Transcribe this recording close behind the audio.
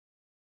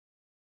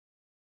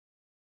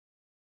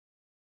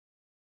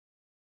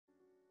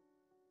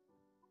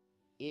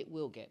it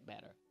will get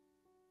better.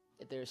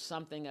 There's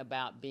something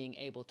about being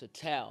able to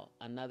tell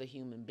another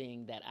human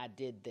being that I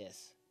did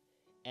this,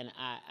 and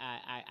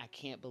I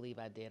can't believe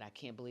I did. I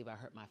can't believe I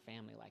hurt my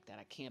family like that.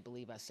 I can't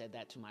believe I said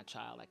that to my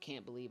child. I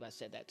can't believe I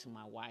said that to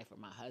my wife or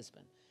my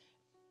husband.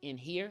 In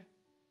here,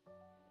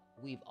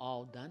 we've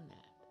all done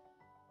that.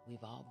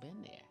 We've all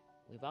been there.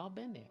 We've all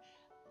been there.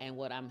 And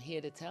what I'm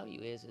here to tell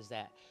you is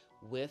that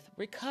with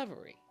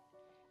recovery,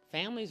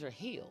 families are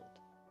healed.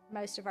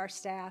 Most of our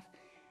staff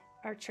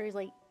are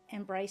truly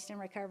embraced in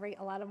recovery.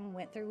 A lot of them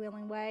went through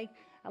Willing Way.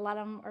 A lot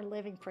of them are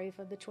living proof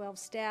of the 12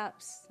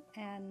 steps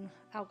and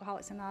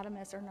Alcoholics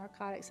Anonymous or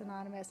Narcotics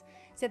Anonymous.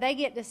 So they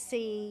get to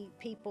see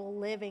people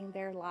living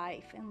their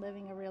life and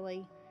living a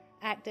really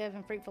active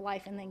and fruitful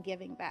life and then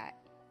giving back.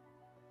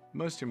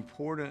 Most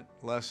important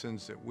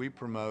lessons that we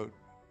promote,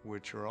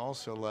 which are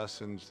also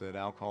lessons that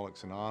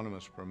Alcoholics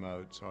Anonymous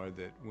promotes, are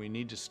that we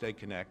need to stay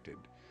connected.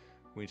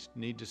 We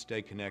need to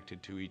stay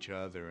connected to each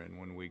other, and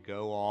when we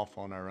go off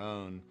on our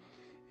own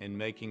and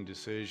making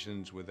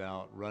decisions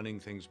without running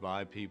things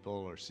by people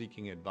or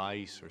seeking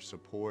advice or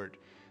support,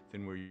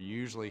 then we're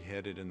usually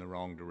headed in the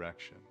wrong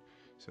direction.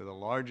 So the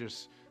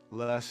largest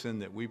lesson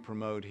that we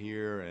promote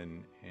here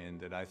and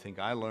that I think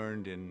I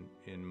learned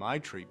in my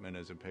treatment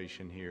as a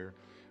patient here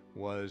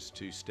was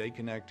to stay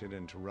connected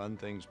and to run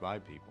things by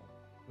people.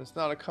 It's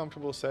not a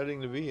comfortable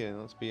setting to be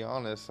in, let's be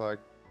honest. Like,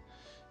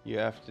 you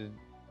have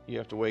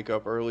to wake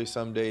up early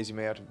some days, you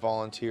may have to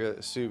volunteer at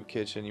the soup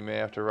kitchen, you may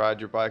have to ride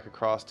your bike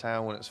across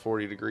town when it's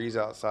 40 degrees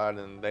outside,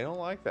 and they don't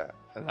like that.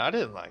 And I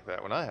didn't like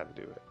that when I had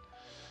to do it.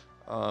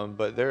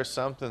 But there's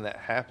something that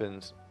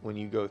happens when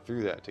you go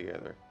through that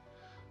together.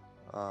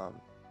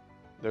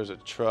 There's a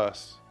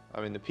trust.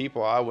 I mean, the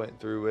people I went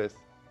through with,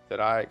 that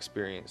I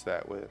experienced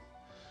that with,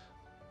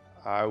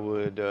 I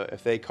would,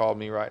 if they called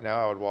me right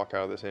now, I would walk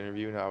out of this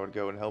interview and I would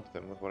go and help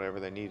them with whatever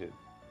they needed.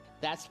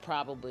 That's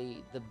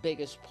probably the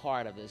biggest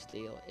part of this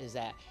deal, is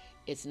that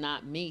it's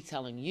not me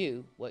telling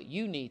you what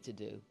you need to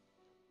do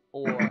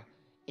or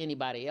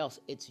anybody else.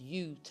 It's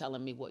you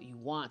telling me what you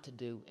want to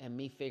do and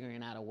me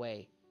figuring out a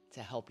way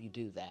to help you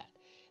do that.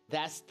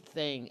 That's the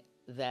thing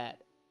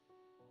that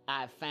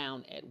I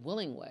found at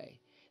Willing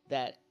Way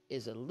that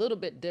is a little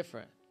bit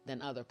different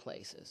than other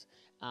places.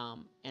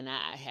 And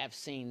I have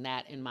seen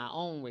that in my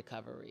own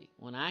recovery.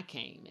 When I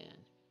came in,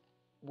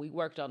 we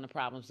worked on the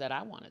problems that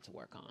I wanted to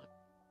work on.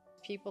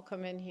 People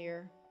come in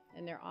here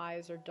and their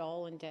eyes are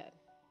dull and dead.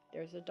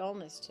 There's a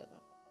dullness to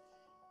them.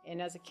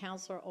 And as a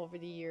counselor over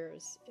the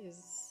years,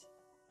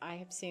 I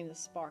have seen the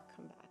spark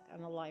come back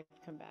and the life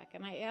come back.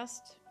 And I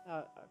asked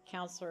a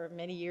counselor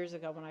many years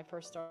ago when I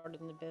first started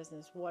in the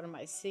business, what am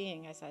I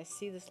seeing? I said, I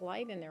see this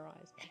light in their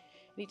eyes.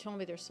 And he told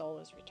me their soul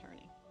is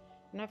returning.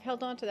 And I've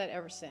held on to that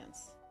ever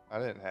since. I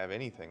didn't have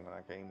anything when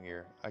I came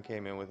here. I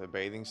came in with a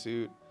bathing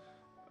suit,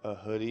 a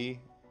hoodie,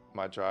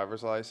 my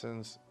driver's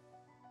license,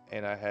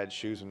 and I had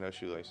shoes with no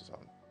shoelaces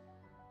on.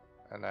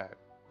 And I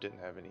didn't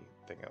have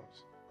anything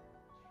else.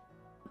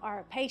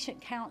 Our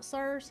patient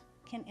counselors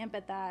can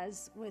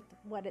empathize with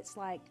what it's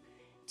like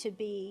to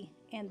be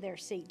in their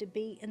seat, to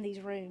be in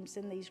these rooms,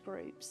 in these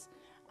groups.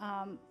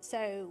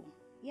 So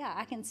yeah,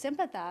 I can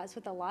sympathize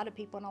with a lot of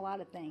people and a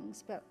lot of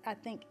things, but I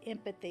think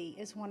empathy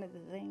is one of the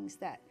things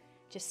that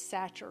just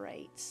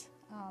saturates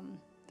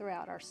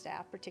throughout our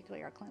staff,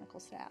 particularly our clinical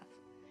staff.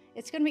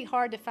 It's going to be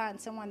hard to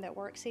find someone that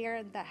works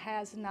here that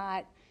has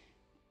not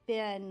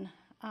been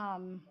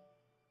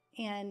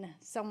in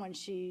someone's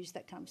shoes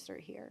that comes through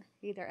here,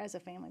 either as a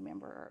family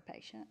member or a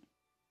patient.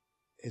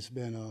 It's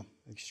been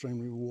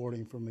extremely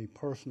rewarding for me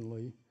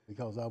personally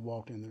because I've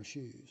walked in their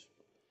shoes.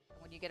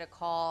 When you get a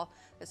call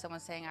that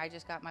someone's saying, I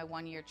just got my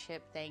 1-year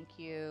chip, thank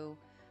you.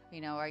 You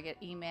know, or I get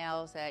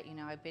emails that, you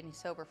know, I've been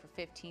sober for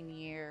 15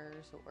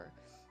 years, or,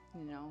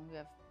 you know, we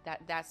have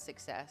that's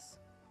success.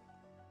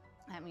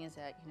 That means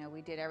that, you know,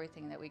 we did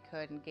everything that we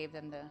could and gave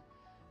them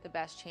the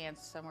best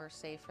chance somewhere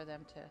safe for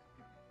them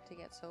to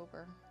get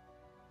sober.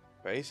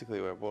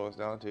 Basically what it boils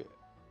down to,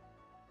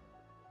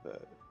 the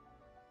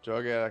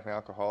drug addict and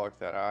alcoholic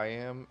that I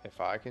am,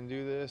 if I can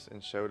do this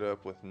and showed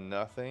up with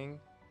nothing,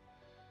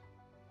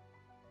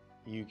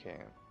 you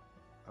can.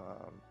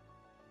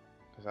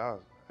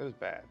 Because it was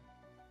bad.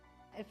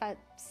 If I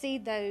see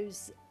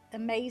those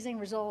amazing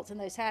results and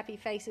those happy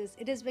faces,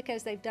 it is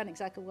because they've done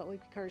exactly what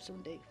we've encouraged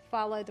them to do,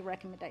 follow the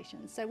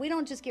recommendations. So we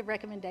don't just give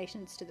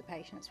recommendations to the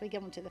patients, we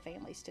give them to the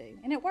families too,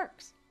 and it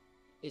works.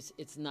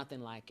 It's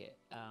nothing like it.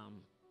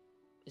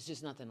 It's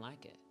just nothing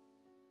like it.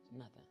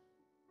 Nothing.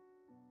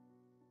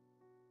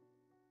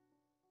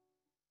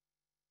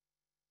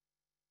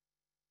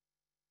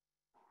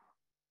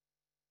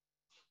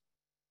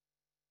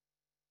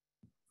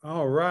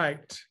 All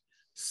right.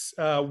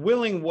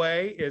 Willing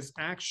Way is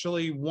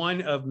actually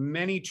one of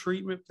many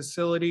treatment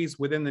facilities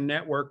within the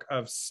network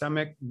of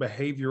Summit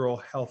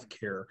Behavioral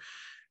Healthcare.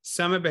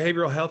 Summit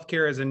Behavioral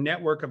Healthcare is a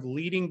network of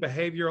leading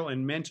behavioral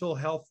and mental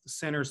health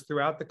centers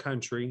throughout the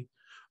country.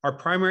 Our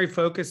primary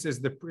focus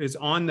is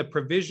on the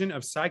provision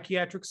of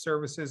psychiatric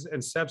services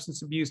and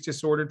substance abuse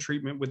disorder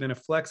treatment within a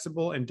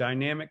flexible and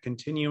dynamic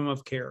continuum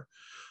of care.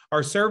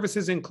 Our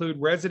services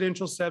include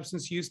residential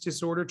substance use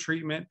disorder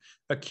treatment,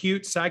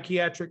 acute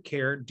psychiatric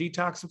care,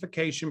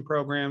 detoxification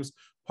programs,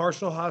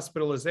 partial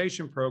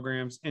hospitalization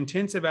programs,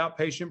 intensive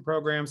outpatient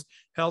programs,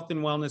 health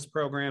and wellness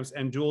programs,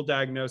 and dual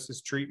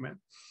diagnosis treatment.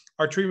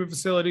 Our treatment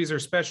facilities are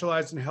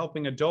specialized in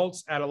helping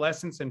adults,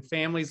 adolescents, and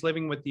families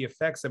living with the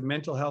effects of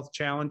mental health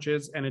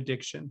challenges and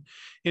addiction.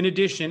 In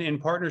addition, in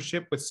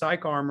partnership with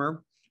Psych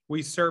Armor,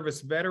 we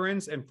service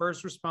veterans and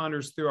first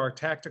responders through our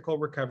tactical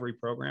recovery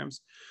programs.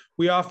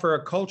 We offer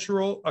a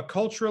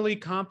culturally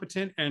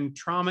competent and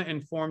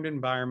trauma-informed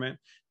environment,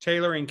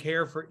 tailoring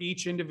care for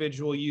each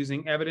individual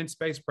using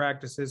evidence-based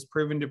practices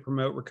proven to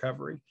promote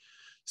recovery.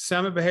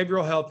 Summit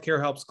Behavioral Healthcare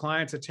helps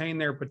clients attain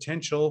their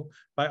potential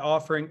by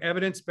offering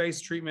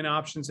evidence-based treatment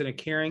options in a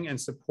caring and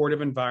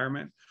supportive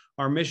environment.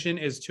 Our mission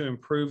is to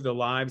improve the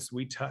lives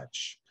we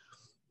touch.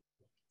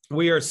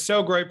 We are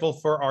so grateful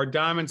for our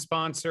diamond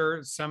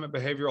sponsor, Summit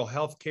Behavioral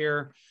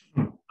Healthcare.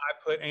 I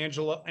put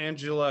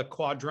Angela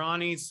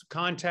Quadrani's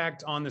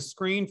contact on the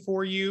screen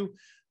for you.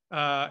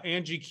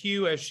 Angie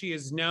Q, as she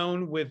is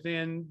known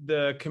within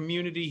the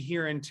community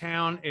here in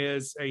town,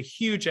 is a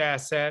huge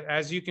asset.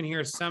 As you can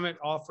hear, Summit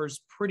offers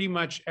pretty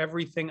much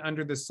everything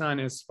under the sun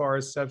as far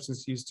as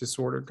substance use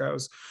disorder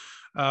goes.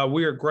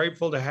 We are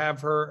grateful to have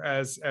her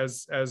as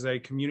a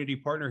community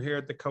partner here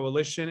at the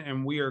Coalition,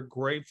 and we are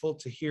grateful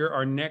to hear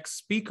our next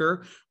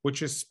speaker,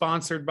 which is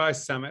sponsored by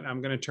Summit.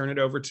 I'm going to turn it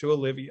over to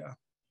Olivia.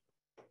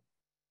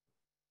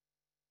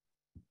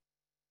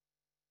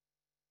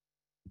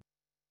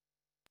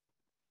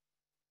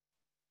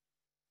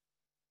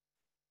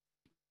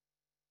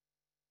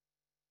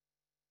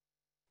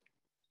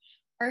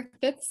 Our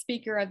fifth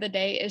speaker of the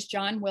day is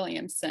John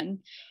Williamson.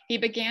 He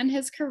began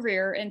his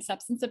career in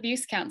substance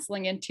abuse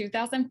counseling in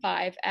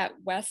 2005 at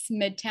West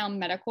Midtown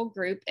Medical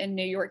Group in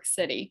New York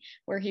City,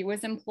 where he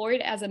was employed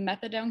as a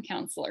methadone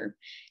counselor.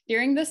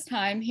 During this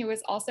time, he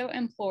was also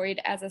employed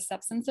as a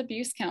substance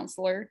abuse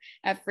counselor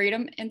at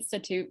Freedom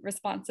Institute,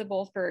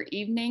 responsible for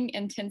evening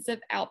intensive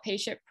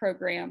outpatient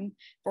program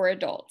for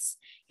adults.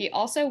 He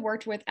also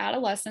worked with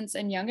adolescents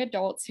and young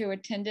adults who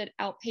attended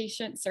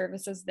outpatient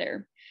services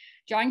there.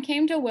 John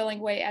came to Willing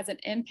Way as an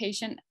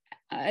inpatient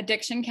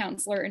addiction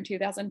counselor in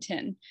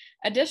 2010.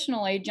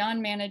 Additionally,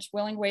 John managed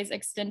Willing Way's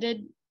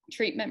extended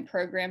treatment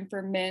program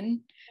for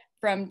men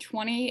from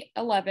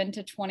 2011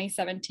 to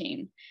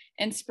 2017.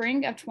 In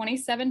spring of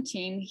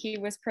 2017, he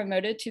was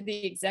promoted to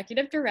the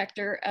executive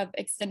director of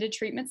Extended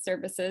Treatment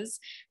Services,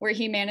 where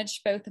he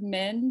managed both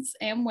men's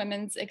and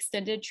women's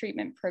extended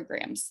treatment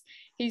programs.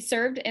 He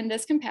served in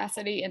this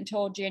capacity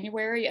until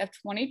January of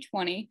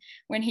 2020,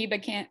 when he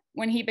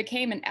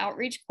became an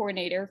outreach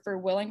coordinator for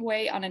Willing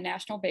Way on a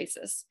national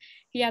basis.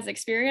 He has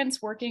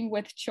experience working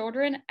with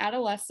children,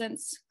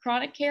 adolescents,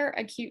 chronic care,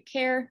 acute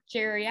care,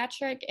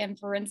 geriatric, and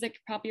forensic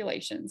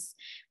populations.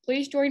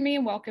 Please join me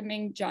in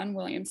welcoming John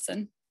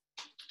Williamson.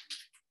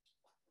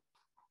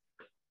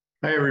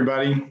 Hi,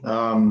 everybody.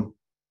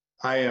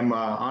 I am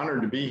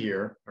honored to be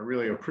here. I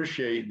really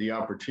appreciate the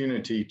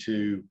opportunity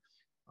to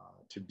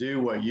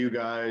do what you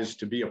guys,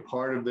 to be a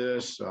part of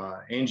this.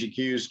 Angie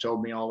Hughes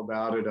told me all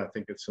about it. I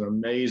think it's an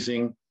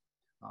amazing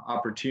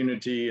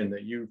opportunity, and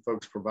that you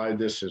folks provide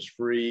this as a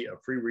free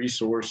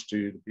resource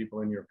to the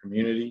people in your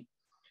community.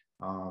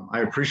 I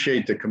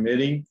appreciate the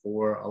committee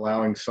for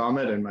allowing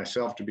Summit and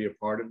myself to be a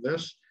part of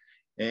this.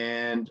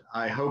 And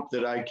I hope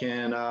that I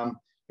can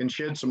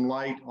shed some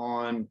light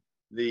on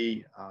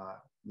the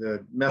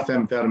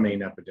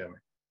methamphetamine epidemic.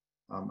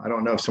 I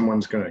don't know if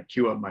someone's going to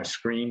queue up my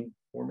screen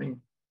for me.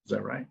 Is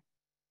that right?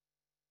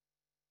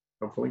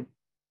 Hopefully.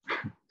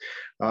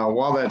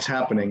 While that's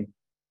happening,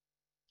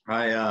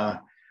 I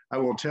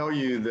will tell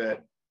you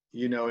that,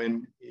 you know,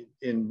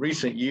 in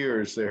recent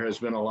years there has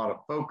been a lot of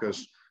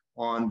focus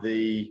on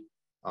the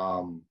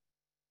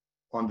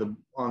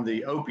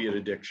opiate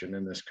addiction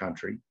in this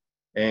country,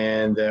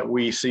 and that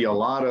we see a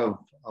lot of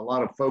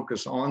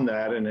focus on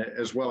that, and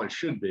as well it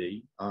should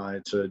be.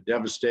 It's a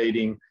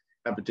devastating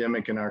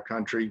epidemic in our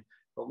country.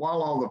 But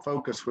while all the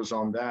focus was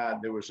on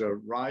that, there was a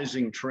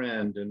rising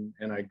trend, and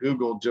I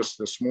Googled just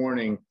this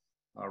morning,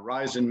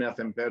 rise in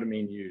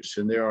methamphetamine use.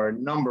 And there are a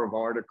number of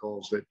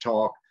articles that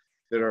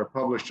are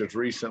published as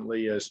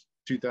recently as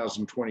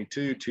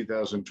 2022,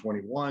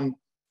 2021,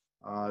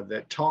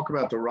 that talk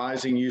about the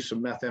rising use of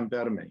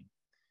methamphetamine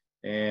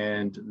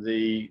and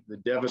the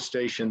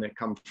devastation that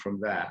comes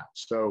from that.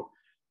 So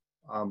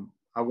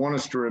I want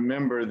us to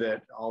remember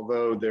that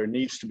although there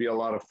needs to be a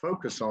lot of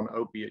focus on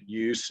opiate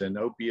use and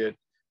opiate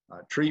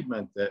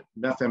treatment, that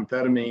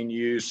methamphetamine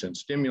use and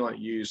stimulant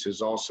use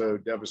is also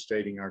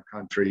devastating our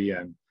country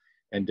and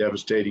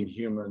devastating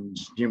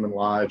human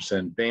lives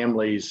and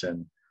families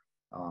and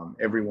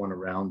everyone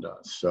around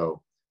us.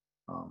 So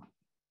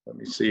let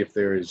me see if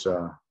there is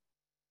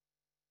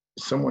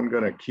someone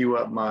going to queue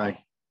up my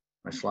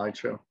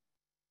slideshow.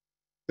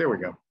 There we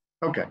go.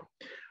 Okay.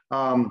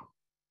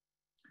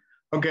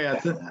 Okay,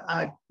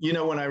 you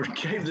know, when I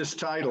gave this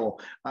title,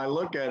 I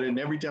look at it, and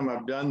every time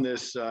I've done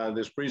this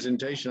this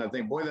presentation, I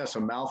think, boy, that's a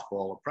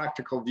mouthful. A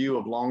practical view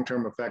of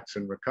long-term effects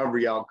and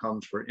recovery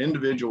outcomes for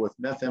individual with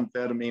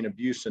methamphetamine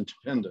abuse and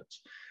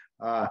dependence.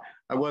 I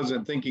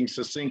wasn't thinking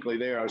succinctly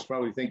there. I was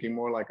probably thinking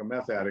more like a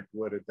meth addict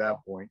would at that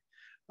point.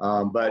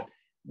 But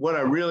what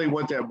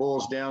that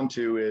boils down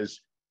to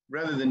is,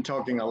 rather than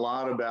talking a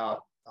lot about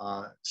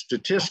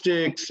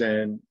statistics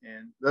and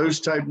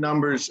those type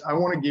numbers, I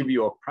want to give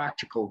you a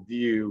practical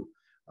view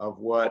of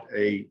what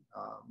a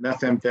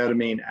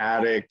methamphetamine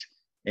addict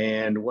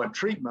and what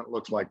treatment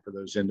looks like for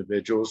those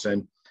individuals.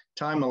 And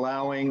time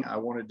allowing, I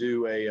want to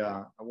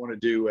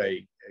do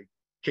a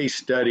case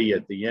study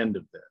at the end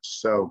of this.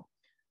 So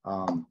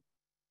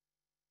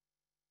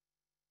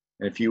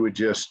if you would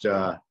just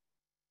go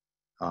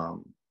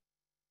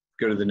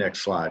to the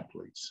next slide,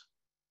 please.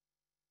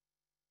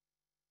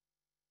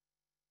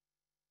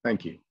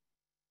 Thank you.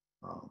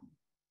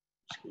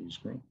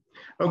 Excuse me.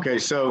 Okay,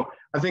 so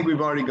I think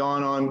we've already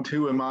gone on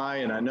to who am I,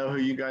 and I know who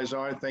you guys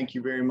are. Thank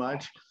you very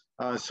much.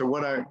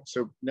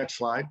 So next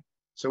slide.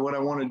 So what I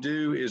want to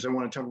do is I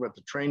want to talk about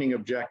the training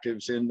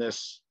objectives in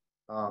this.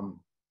 So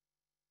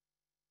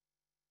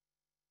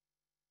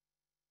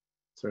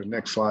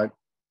next slide.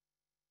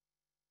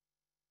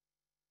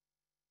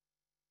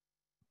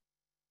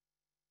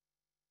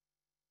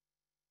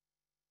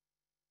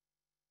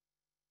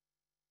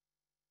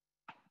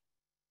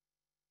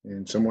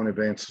 And someone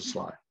advance the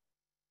slide.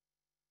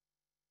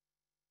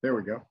 There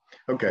we go.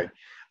 Okay.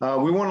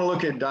 We want to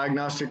look at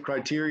diagnostic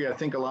criteria. I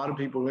think a lot of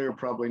people here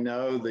probably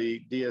know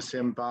the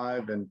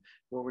DSM-5, and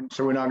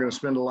so we're not going to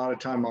spend a lot of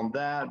time on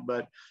that,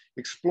 but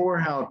explore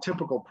how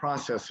typical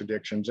process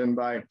addictions, and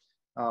by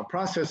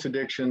process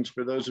addictions,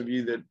 for those of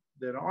you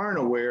that aren't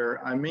aware,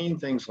 I mean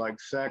things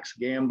like sex,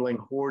 gambling,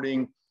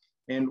 hoarding,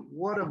 and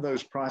what of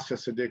those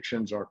process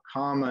addictions are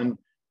common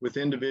with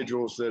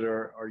individuals that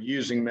are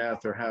using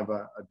meth or have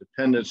a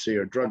dependency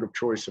or drug of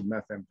choice of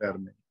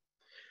methamphetamine.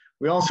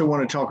 We also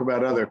want to talk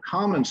about other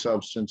common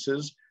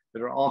substances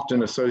that are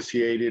often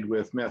associated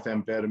with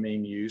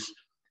methamphetamine use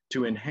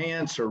to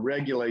enhance or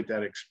regulate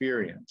that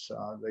experience.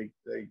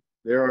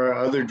 There are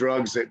other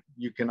drugs that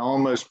you can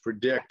almost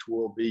predict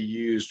will be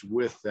used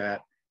with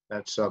that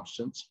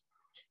substance.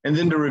 And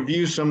then to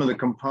review some of the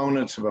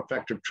components of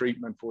effective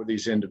treatment for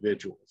these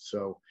individuals.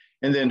 So,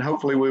 and then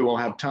hopefully we will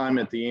have time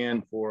at the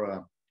end for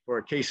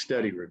a case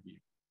study review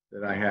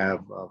that I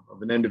have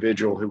of an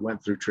individual who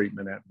went through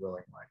treatment at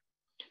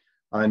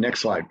Williamson. Next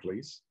slide,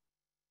 please.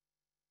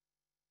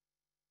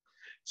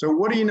 So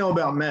what do you know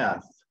about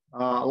meth?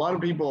 A lot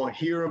of people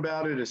hear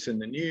about it. It's in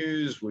the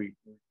news. We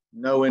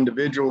know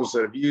individuals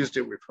that have used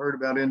it. We've heard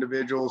about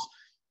individuals.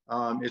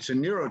 It's a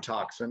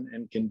neurotoxin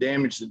and can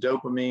damage the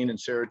dopamine and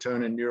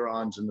serotonin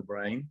neurons in the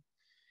brain.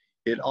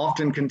 It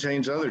often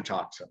contains other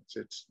toxins.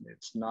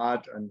 It's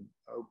not an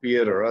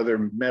opiate or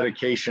other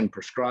medication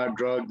prescribed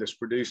drug that's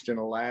produced in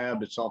a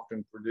lab. It's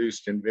often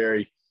produced in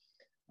very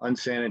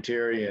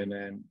unsanitary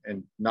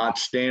and not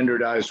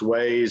standardized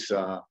ways.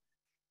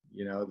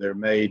 You know, they're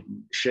made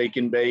shake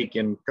and bake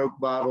in Coke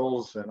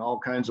bottles and all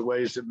kinds of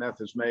ways that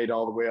meth is made,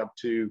 all the way up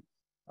to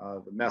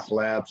the meth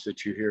labs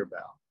that you hear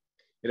about.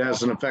 It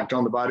has an effect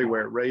on the body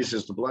where it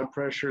raises the blood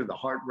pressure, the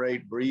heart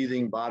rate,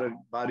 breathing,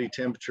 body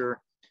temperature,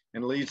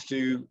 and leads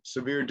to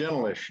severe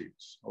dental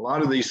issues. A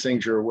lot of these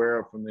things you're aware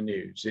of from the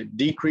news. It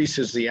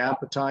decreases the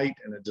appetite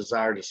and a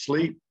desire to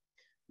sleep.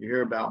 You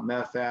hear about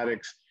meth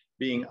addicts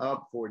being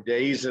up for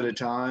days at a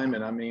time,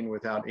 and I mean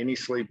without any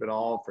sleep at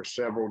all for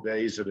several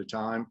days at a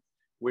time,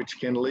 which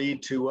can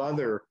lead to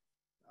other,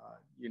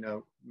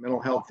 mental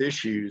health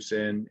issues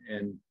and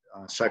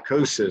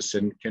psychosis,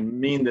 and can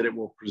mean that it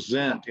will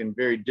present in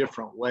very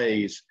different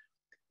ways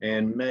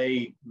and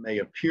may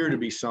appear to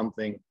be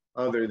something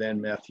other than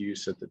meth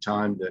use at the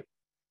time that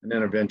an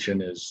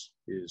intervention is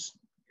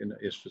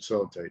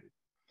facilitated.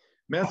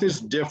 Meth is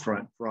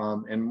different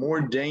from and more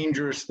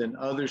dangerous than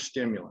other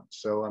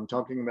stimulants. So I'm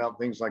talking about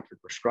things like your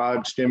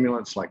prescribed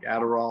stimulants like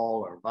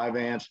Adderall or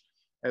Vyvanse,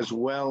 as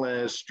well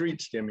as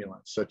street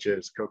stimulants such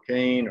as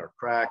cocaine or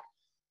crack.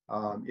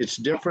 It's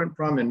different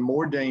from and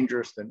more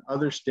dangerous than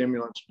other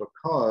stimulants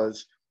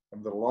because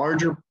of a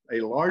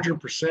larger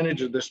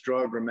percentage of this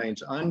drug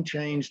remains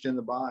unchanged in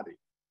the body.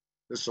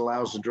 This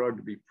allows the drug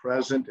to be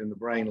present in the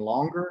brain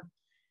longer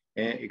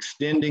and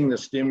extending the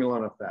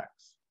stimulant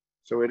effects.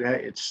 So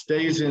it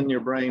stays in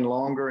your brain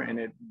longer,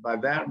 and by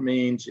that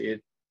means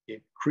it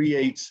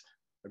creates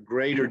a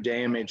greater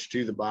damage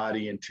to the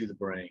body and to the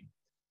brain.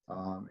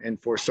 And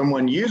for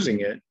someone using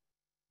it,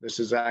 this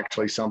is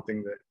actually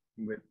something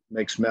that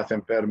makes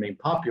methamphetamine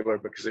popular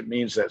because it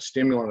means that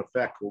stimulant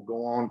effect will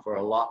go on for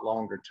a lot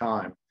longer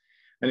time.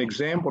 An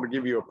example to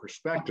give you a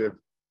perspective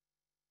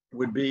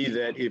would be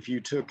that if you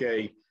took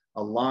a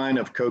line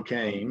of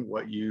cocaine,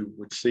 what you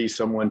would see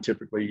someone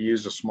typically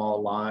use a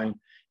small line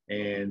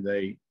and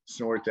they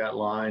snort that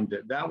line,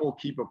 that will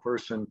keep a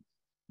person,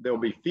 they'll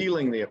be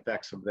feeling the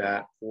effects of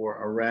that for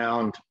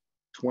around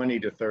 20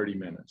 to 30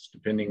 minutes,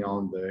 depending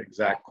on the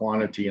exact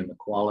quantity and the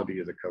quality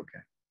of the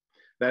cocaine.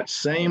 That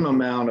same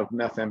amount of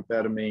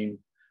methamphetamine,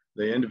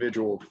 the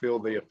individual will feel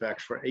the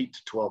effects for 8 to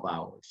 12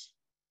 hours.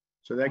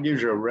 So that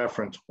gives you a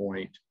reference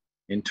point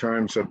in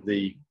terms of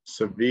the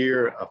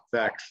severe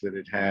effects that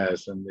it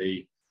has and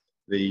the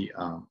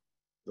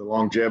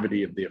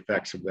longevity of the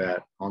effects of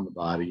that on the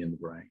body and the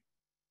brain.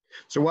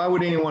 So why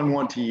would anyone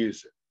want to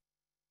use it?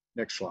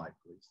 Next slide,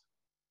 please.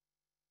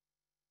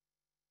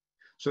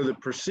 So the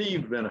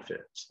perceived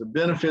benefits, the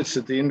benefits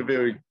that the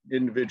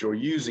individual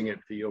using it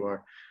feel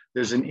are,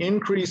 there's an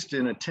increase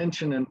in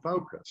attention and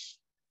focus.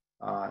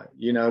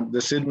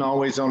 This isn't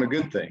always on a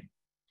good thing.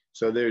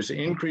 So there's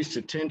increased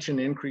attention,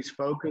 increased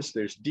focus,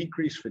 there's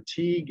decreased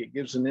fatigue. It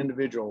gives an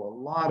individual a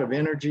lot of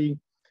energy.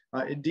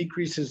 It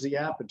decreases the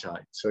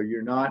appetite. So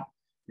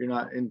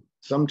and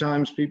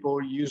sometimes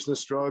people use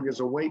this drug as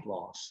a weight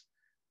loss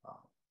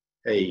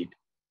aid.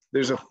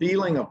 There's a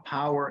feeling of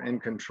power and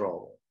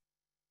control.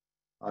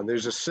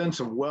 There's a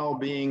sense of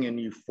well-being and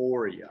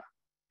euphoria.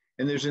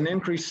 And there's an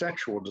increased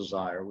sexual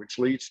desire, which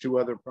leads to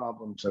other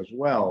problems as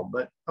well.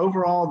 But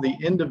overall, the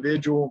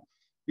individual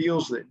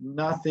feels that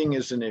nothing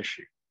is an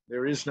issue.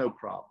 There is no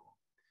problem.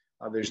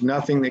 There's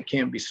nothing that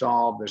can't be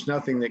solved. There's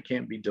nothing that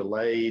can't be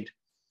delayed.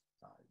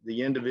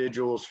 The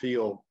individuals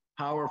feel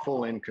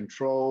powerful, in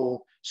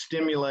control,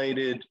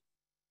 stimulated,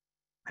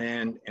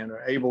 and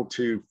are able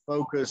to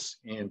focus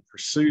and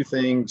pursue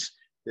things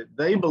that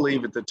they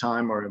believe at the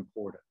time are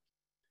important.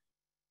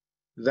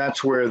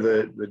 That's where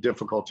the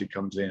difficulty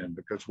comes in,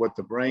 because what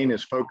the brain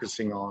is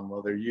focusing on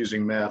while they're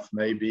using meth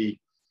may be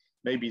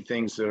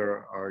things that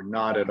are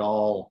not at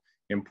all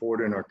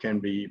important or can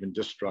be even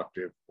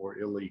destructive or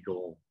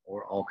illegal,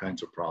 or all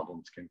kinds of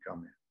problems can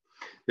come in.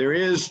 There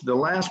is the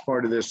last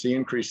part of this, the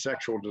increased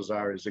sexual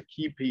desire is a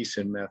key piece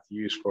in meth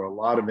use for a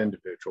lot of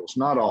individuals,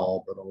 not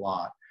all, but a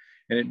lot.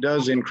 And it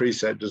does increase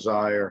that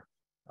desire.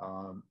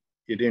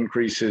 It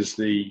increases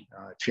the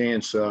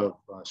chance of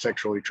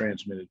sexually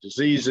transmitted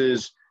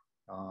diseases.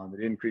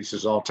 It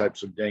increases all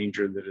types of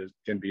danger that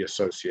can be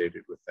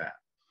associated with that.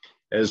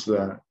 As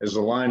the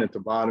line at the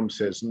bottom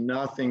says,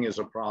 nothing is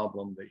a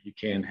problem that you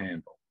can't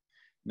handle.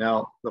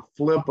 Now, the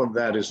flip of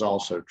that is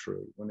also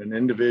true. When an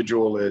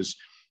individual is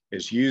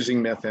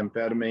using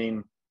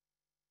methamphetamine,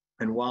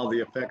 and while the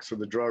effects of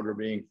the drug are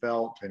being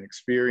felt and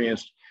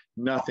experienced,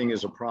 nothing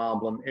is a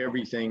problem.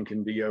 Everything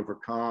can be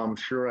overcome.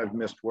 Sure, I've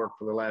missed work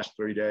for the last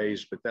 3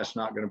 days, but that's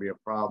not going to be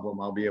a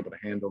problem. I'll be able to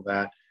handle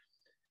that.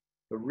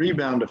 The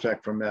rebound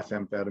effect from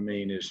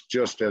methamphetamine is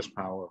just as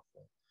powerful.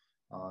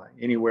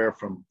 Anywhere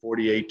from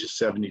 48 to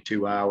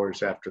 72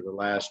 hours after the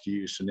last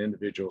use, an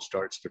individual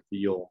starts to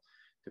feel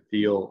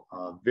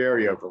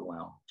very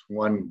overwhelmed.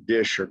 One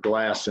dish or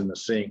glass in the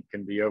sink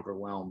can be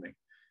overwhelming.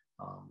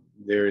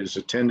 There is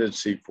a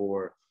tendency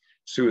for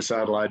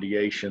suicidal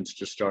ideations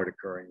to start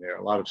occurring there.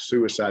 A lot of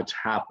suicides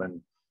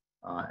happen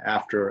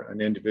after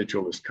an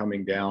individual is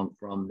coming down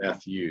from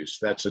meth use.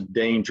 That's a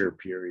danger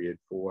period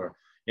for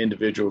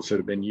individuals that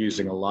have been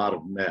using a lot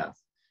of meth.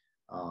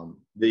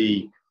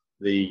 The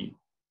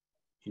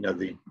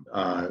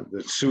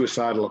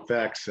suicidal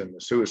effects and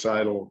the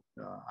suicidal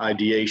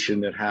ideation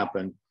that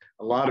happen,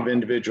 a lot of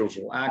individuals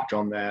will act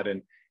on that,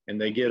 and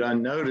they get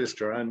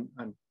unnoticed or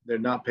they're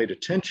not paid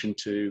attention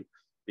to,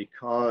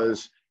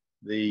 because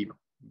the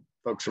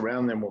folks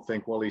around them will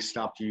think, well, he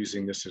stopped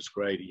using, this is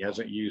great. He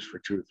hasn't used for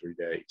 2 or 3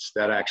 days.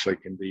 That actually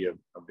can be a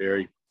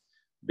very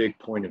big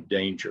point of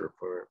danger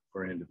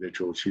for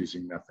individuals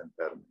using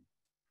methamphetamine.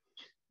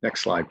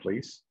 Next slide,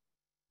 please.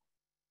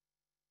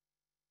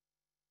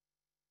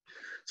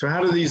 So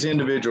how do these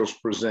individuals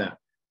present?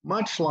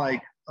 Much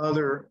like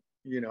other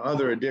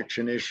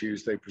addiction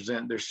issues they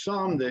present, there's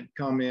some that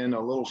come in a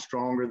little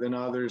stronger than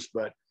others,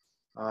 but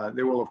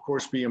there will of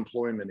course be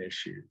employment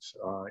issues.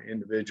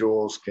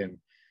 Individuals can,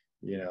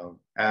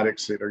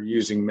 addicts that are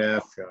using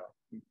meth,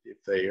 if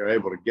they are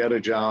able to get a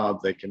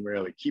job, they can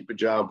rarely keep a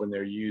job when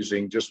they're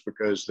using, just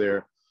because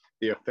the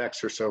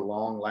effects are so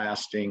long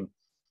lasting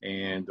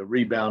and the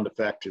rebound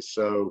effect is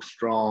so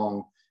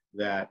strong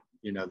that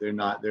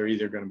they're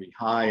either going to be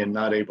high and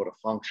not able to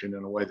function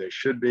in a way they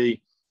should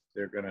be.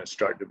 They're going to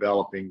start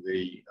developing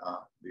the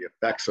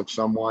effects of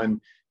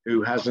someone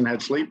who hasn't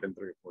had sleep in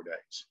 3 or 4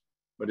 days,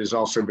 but is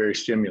also very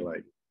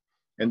stimulated.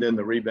 And then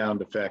the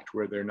rebound effect,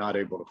 where they're not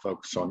able to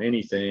focus on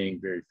anything,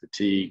 very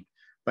fatigued.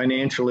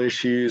 Financial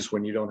issues,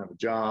 when you don't have a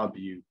job,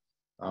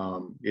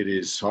 it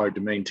is hard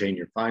to maintain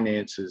your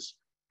finances.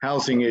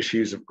 Housing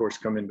issues, of course,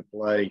 come into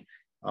play,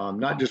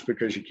 not just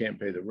because you can't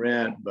pay the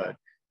rent, but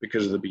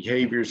because of the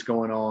behaviors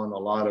going on. A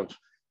lot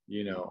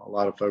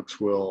of folks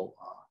will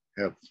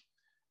have,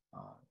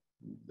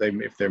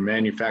 if they're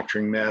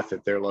manufacturing meth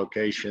at their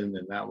location,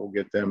 then that will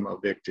get them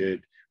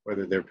evicted,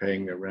 whether they're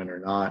paying their rent or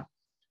not.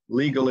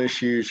 Legal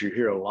issues, you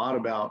hear a lot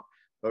about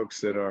folks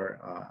that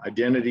are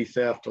identity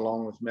theft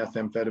along with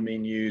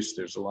methamphetamine use.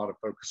 There's a lot of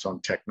focus on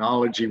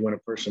technology when a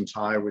person's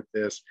high with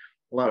this.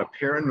 A lot of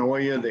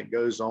paranoia that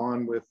goes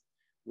on with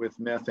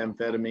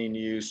methamphetamine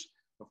use.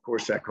 Of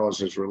course, that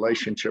causes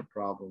relationship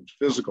problems,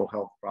 physical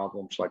health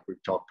problems like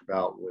we've talked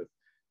about, with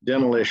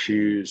dental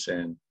issues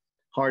and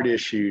heart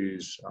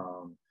issues,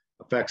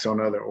 effects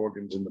on other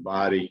organs in the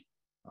body,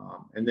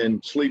 and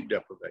then sleep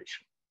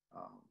deprivation.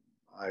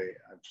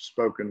 I've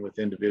spoken with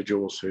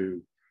individuals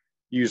who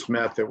used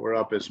meth that were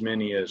up as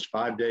many as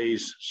 5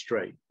 days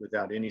straight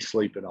without any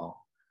sleep at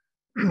all.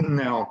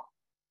 Now,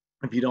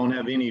 if you don't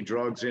have any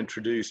drugs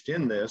introduced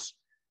in this,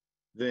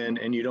 then,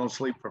 and you don't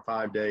sleep for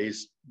 5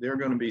 days, there are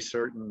going to be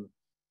certain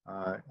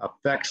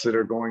effects that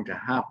are going to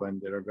happen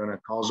that are going to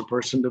cause a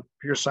person to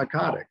appear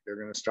psychotic.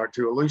 They're going to start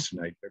to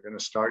hallucinate. They're going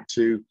to start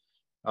to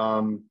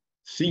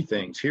see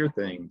things, hear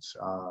things.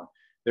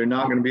 They're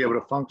not going to be able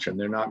to function.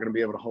 They're not going to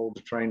be able to hold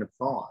the train of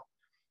thought.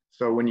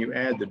 So when you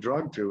add the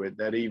drug to it,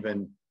 that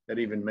even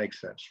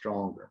makes that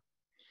stronger.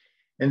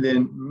 And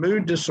then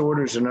mood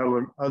disorders and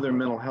other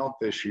mental health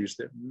issues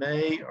that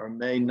may or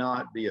may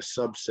not be a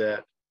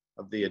subset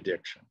of the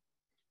addiction.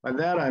 By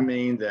that, I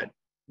mean that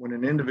when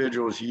an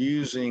individual is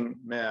using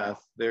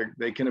meth,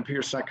 they can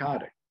appear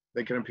psychotic.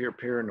 They can appear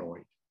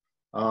paranoid.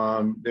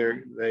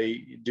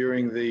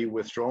 During the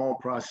withdrawal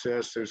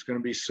process, there's going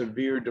to be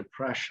severe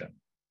depression.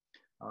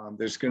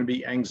 There's going to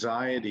be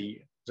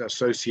anxiety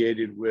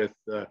associated with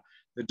the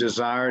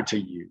desire to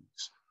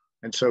use.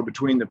 And so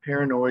between the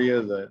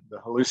paranoia, the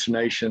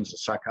hallucinations, the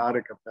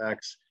psychotic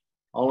effects,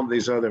 all of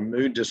these other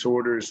mood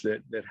disorders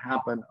that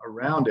happen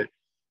around it,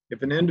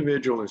 if an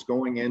individual is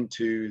going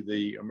into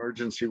the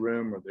emergency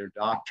room or their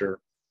doctor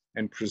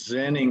and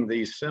presenting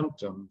these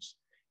symptoms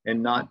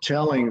and not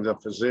telling the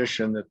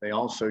physician that they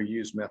also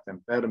use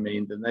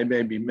methamphetamine, then they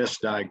may be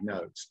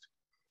misdiagnosed.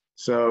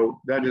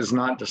 So that is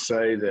not to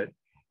say that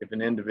if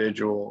an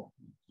individual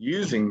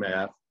using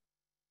meth,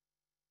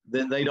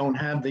 then they don't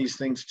have these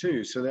things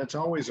too. So that's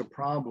always a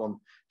problem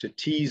to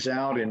tease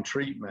out in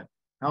treatment.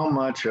 How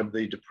much of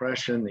the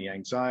depression, the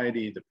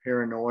anxiety, the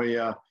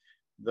paranoia,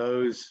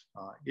 those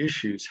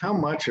issues, how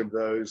much of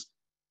those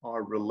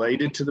are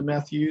related to the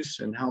meth use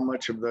and how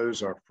much of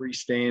those are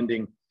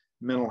freestanding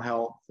mental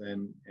health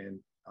and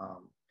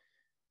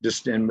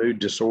mood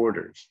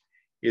disorders.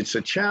 It's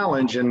a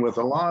challenge, and with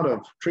a lot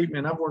of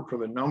treatment, I've worked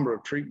with a number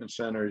of treatment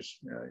centers,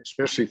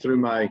 especially through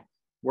my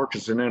work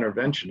as an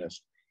interventionist,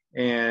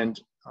 and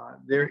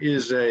there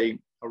is a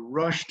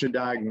rush to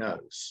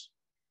diagnose.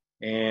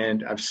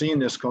 And I've seen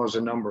this cause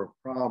a number of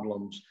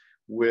problems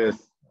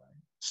with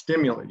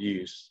stimulant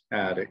use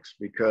addicts,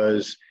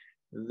 because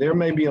there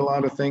may be a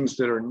lot of things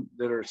that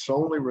are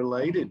solely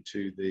related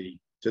to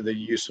the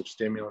use of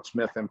stimulants,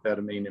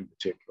 methamphetamine in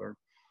particular,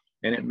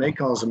 and it may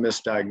cause a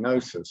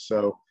misdiagnosis.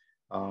 So,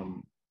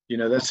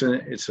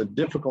 it's a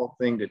difficult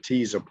thing to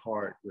tease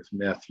apart with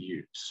meth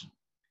use.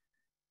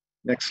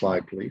 Next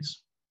slide,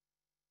 please.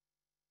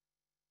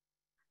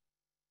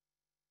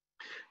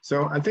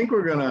 So I think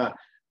we're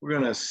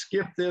gonna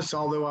skip this,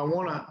 although I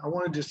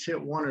wanna just hit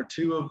one or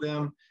two of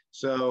them.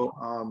 So,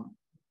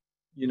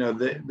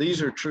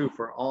 these are true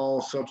for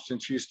all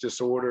substance use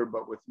disorder,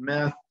 but with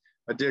meth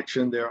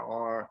addiction, there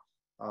are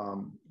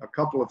a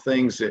couple of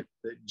things that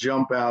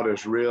jump out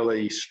as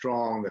really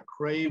strong: the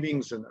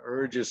cravings and the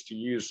urges to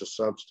use the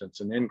substance,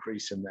 an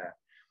increase in that.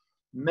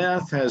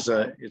 Meth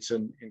it's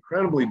an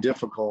incredibly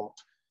difficult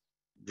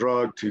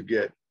drug to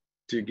get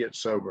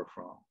sober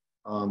from.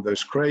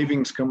 Those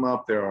cravings come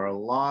up. There are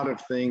a lot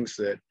of things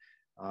that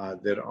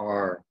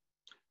are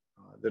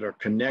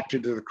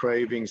connected to the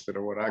cravings that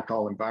are what I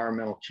call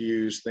environmental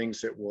cues,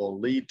 things that will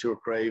lead to a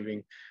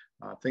craving,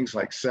 things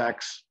like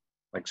sex,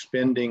 like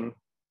spending,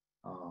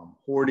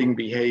 hoarding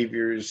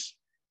behaviors,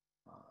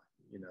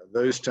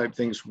 those type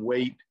things,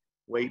 weight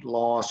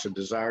loss, a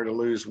desire to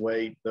lose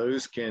weight,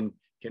 those can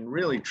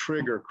really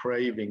trigger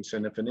cravings.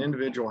 And if an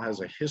individual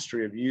has a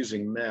history of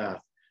using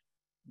meth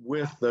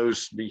with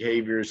those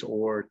behaviors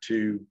or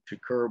to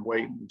curb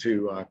weight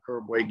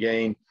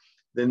gain,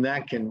 then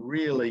that can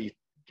really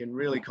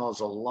cause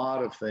a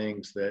lot of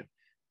things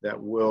that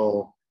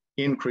will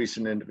increase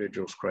an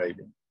individual's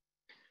craving.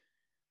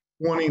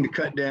 Wanting to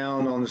cut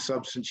down on the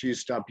substance use,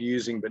 stop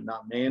using, but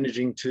not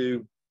managing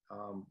to.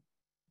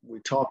 We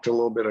talked a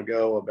little bit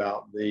ago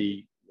about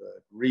the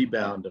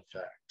rebound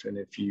effect. And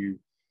if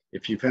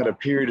you've had a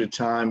period of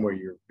time where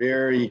you're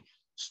very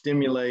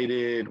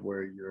stimulated,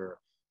 where your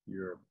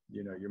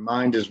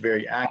mind is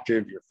very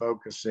active, you're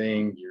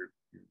focusing, you're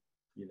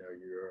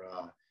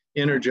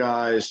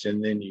energized,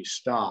 and then you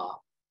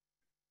stop,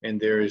 and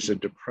there is a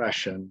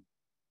depression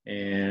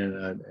and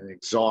an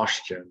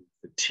exhaustion,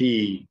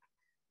 fatigue,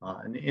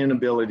 an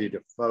inability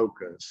to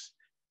focus.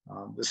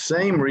 The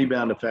same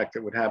rebound effect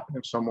that would happen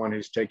if someone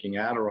who's taking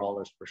Adderall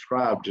as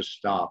prescribed just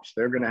stops.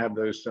 They're going to have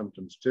those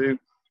symptoms too,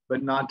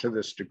 but not to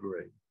this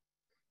degree.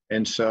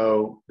 And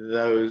so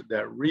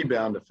that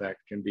rebound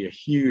effect can be a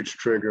huge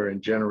trigger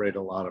and generate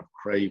a lot of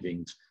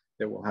cravings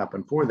that will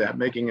happen for that,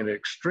 making it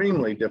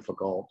extremely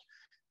difficult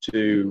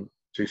to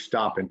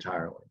stop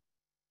entirely.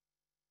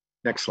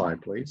 Next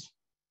slide, please.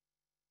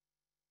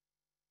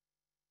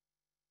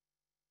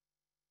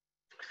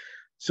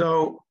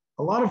 So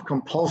a lot of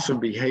compulsive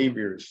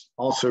behaviors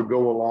also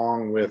go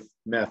along with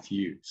meth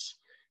use.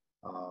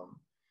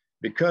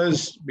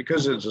 Because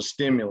it's a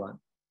stimulant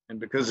and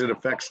because it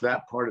affects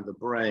that part of the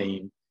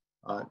brain,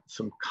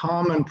 some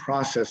common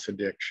process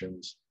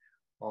addictions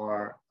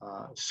are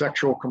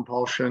sexual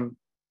compulsion,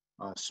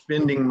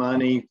 spending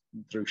money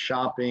through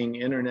shopping,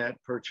 internet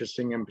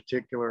purchasing in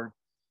particular,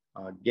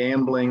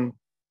 gambling,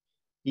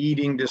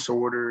 eating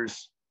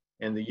disorders,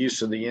 and the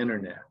use of the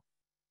internet.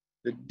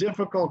 The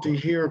difficulty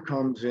here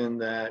comes in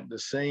that the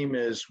same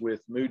as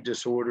with mood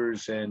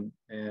disorders and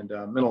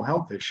mental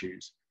health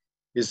issues,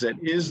 is that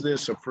is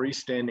this a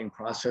freestanding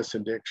process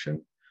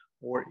addiction,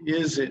 or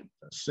is it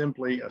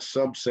simply a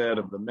subset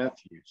of the meth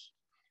use?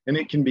 And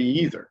it can be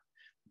either.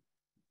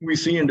 We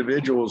see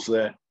individuals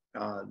that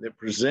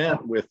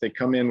present with, they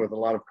come in with a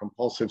lot of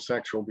compulsive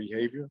sexual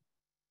behavior,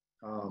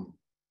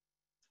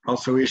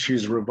 also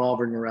issues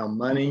revolving around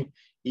money,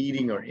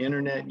 eating, or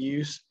internet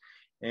use.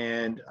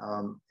 And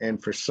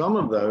for some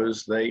of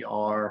those, they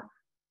are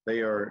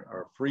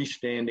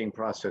freestanding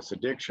process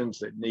addictions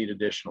that need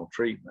additional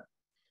treatment.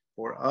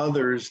 For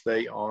others,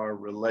 they are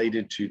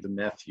related to the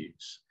meth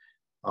use.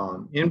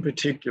 In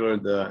particular,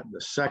 the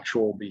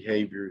sexual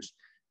behaviors,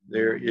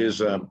 there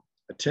is a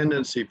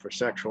tendency for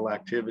sexual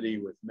activity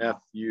with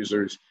meth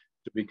users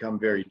to become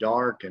very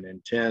dark and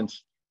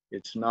intense.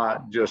 It's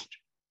not just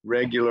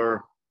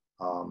regular,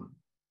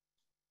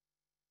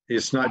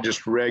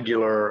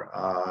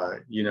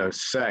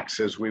 sex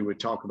as we would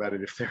talk about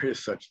it if there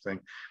is such a thing,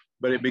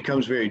 but it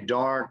becomes very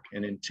dark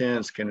and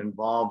intense, can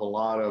involve a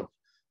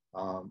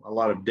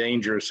lot of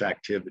dangerous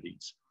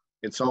activities.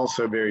 It's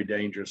also very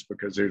dangerous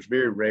because there's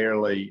very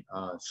rarely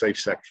safe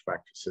sex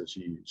practices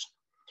used.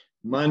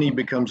 Money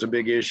becomes a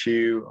big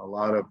issue, a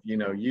lot of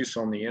use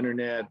on the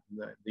internet.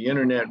 The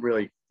internet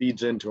really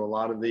feeds into a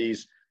lot of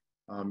these.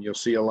 You'll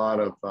see a lot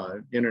of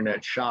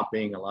internet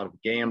shopping, a lot of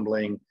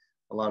gambling,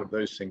 a lot of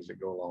those things that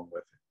go along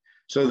with it.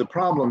 So the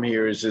problem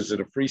here is it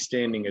a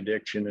freestanding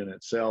addiction in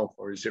itself,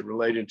 or is it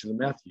related to the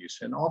meth use?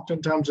 And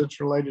oftentimes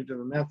it's related to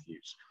the meth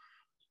use.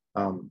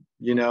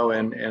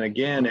 And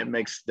again, it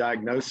makes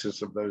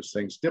diagnosis of those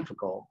things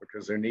difficult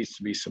because there needs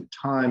to be some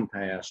time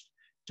passed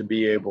to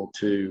be able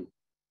to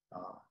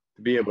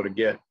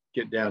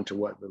get down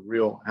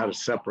to how to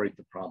separate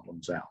the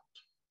problems out.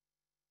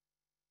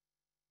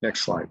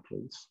 Next slide,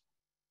 please.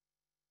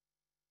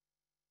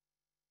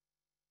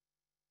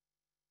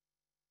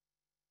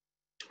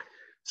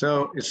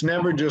 So it's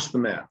never just the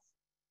meth.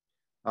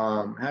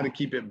 How to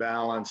keep it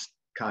balanced,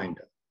 kind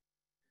of.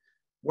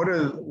 What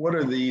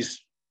are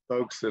these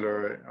folks that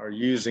are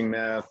using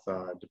meth,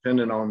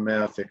 dependent on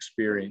meth,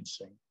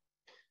 experiencing?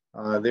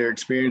 They're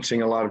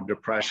experiencing a lot of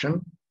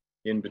depression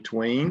in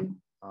between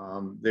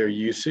their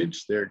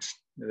usage. They're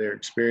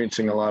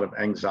experiencing a lot of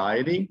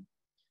anxiety.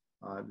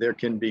 There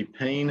can be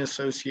pain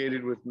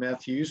associated with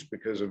meth use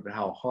because of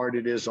how hard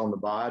it is on the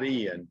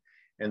body and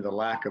the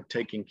lack of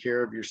taking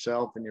care of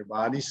yourself and your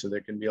body. So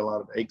there can be a lot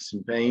of aches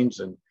and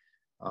pains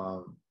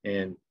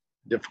and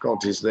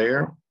difficulties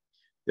there.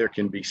 There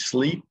can be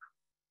sleep.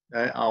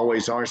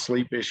 Always are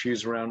sleep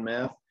issues around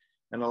meth,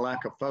 and a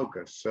lack of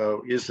focus.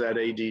 So is that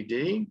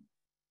ADD,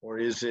 or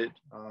is it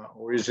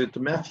the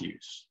meth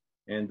use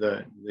and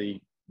the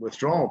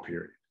withdrawal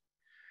period?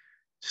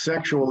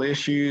 Sexual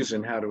issues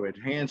and how to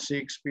enhance the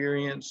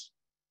experience.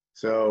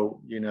 So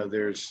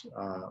there's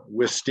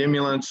with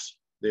stimulants,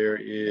 there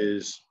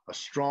is a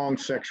strong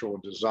sexual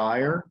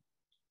desire,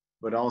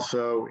 but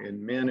also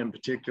in men in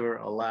particular,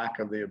 a lack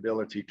of the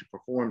ability to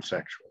perform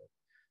sexually.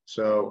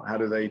 So how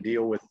do they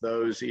deal with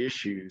those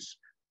issues,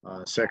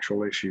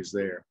 sexual issues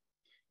there?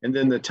 And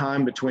then the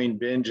time between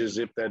binges,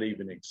 if that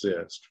even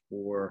exists.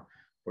 For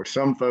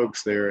some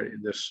folks,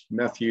 this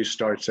meth use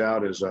starts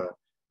out as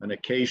an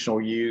occasional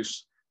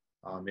use.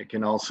 It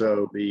can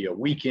also be a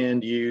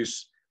weekend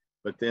use,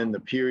 but then the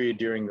period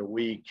during the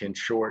week can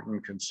shorten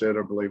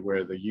considerably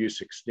where the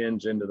use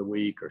extends into the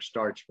week or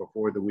starts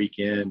before the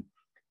weekend.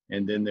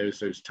 And then there's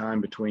those time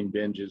between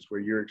binges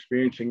where you're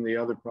experiencing the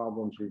other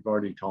problems we've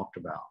already talked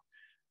about.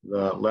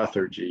 The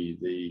lethargy,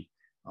 the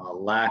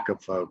lack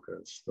of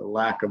focus, the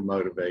lack of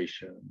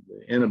motivation,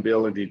 the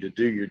inability to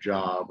do your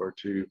job or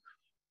to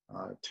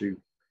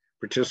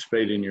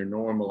participate in your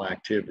normal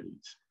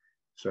activities.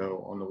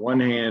 So on the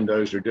one hand,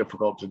 those are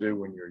difficult to do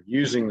when you're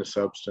using the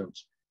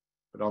substance,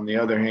 but on the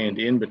other hand,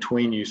 in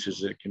between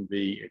uses, it can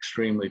be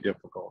extremely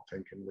difficult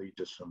and can lead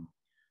to some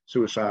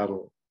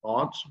suicidal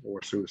thoughts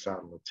or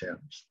suicidal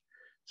attempts.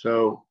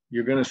 So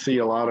you're going to see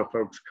a lot of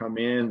folks come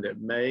in that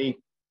may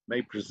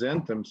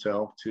present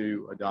themselves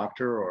to a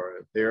doctor or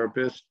a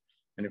therapist,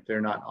 and if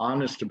they're not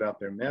honest about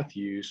their meth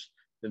use,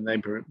 then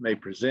they may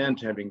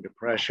present having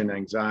depression,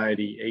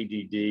 anxiety,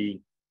 ADD,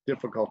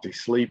 difficulty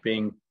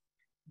sleeping.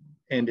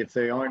 And if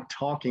they aren't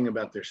talking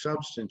about their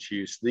substance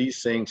use,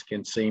 these things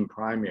can seem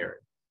primary,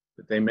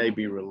 but they may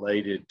be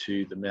related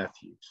to the meth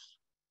use.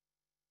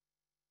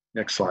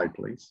 Next slide,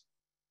 please.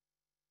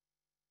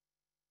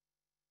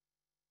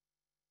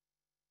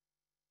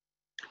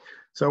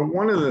 So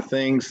one of the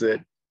things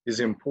that is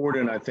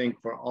important, I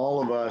think, for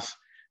all of us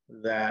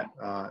that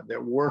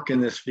work in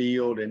this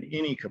field in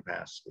any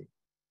capacity,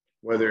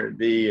 whether it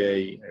be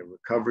a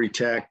recovery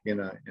tech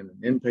in an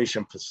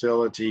inpatient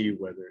facility,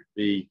 whether it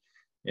be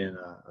in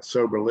a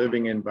sober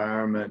living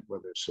environment,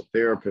 whether it's a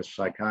therapist,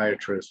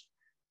 psychiatrist,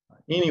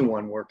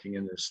 anyone working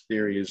in this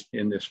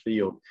in this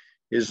field,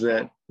 is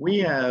that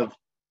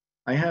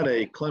I had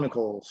a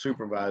clinical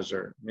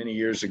supervisor many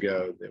years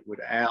ago that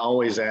would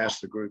always ask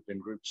the group in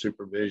group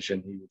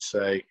supervision, he would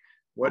say,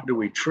 what do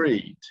we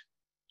treat?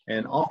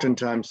 And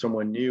oftentimes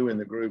someone new in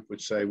the group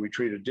would say, we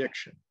treat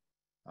addiction.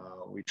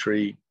 We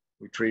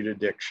treat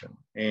addiction.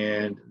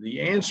 And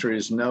the answer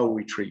is no,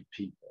 we treat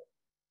people.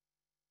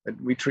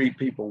 We treat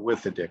people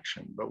with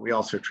addiction, but we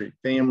also treat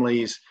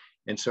families.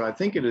 And so I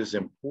think it is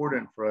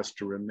important for us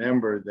to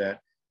remember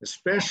that,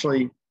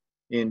 especially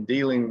in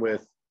dealing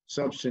with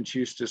substance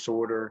use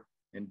disorder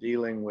and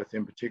dealing with,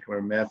 in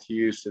particular, meth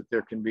use, that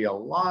there can be a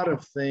lot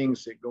of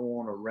things that go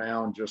on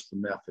around just the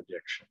meth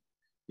addiction.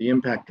 The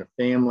impact of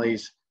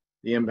families,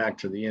 the impact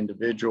to the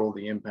individual,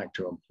 the impact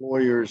to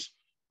employers,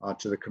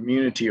 to the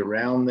community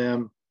around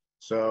them.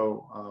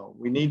 So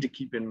we need to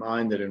keep in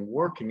mind that in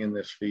working in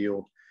this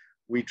field,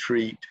 we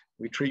treat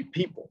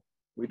people.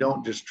 We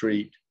don't just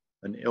treat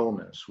an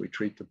illness. We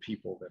treat the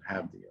people that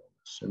have the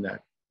illness,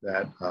 and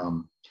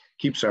that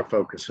keeps our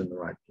focus in the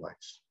right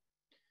place.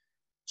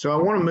 So I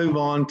want to move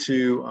on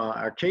to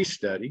our case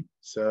study.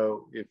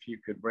 So if you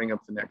could bring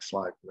up the next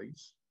slide,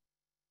 please.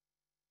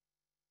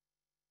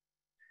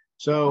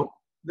 So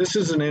this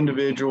is an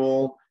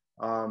individual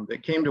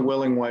that came to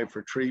Willing Way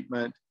for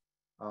treatment.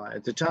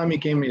 At the time he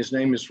came, his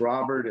name is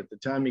Robert. At the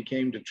time he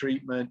came to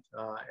treatment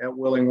at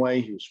Willing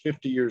Way, he was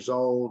 50 years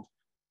old.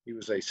 He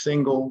was a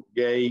single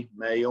gay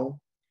male.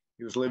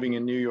 He was living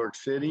in New York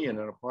City in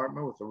an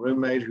apartment with a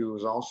roommate who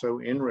was also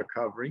in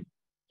recovery.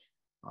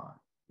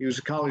 He was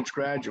a college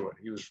graduate.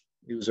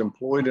 He was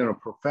employed in a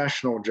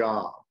professional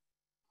job.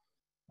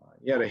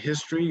 He had a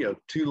history of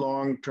 2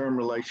 long-term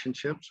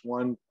relationships,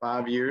 one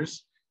 5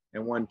 years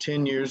and one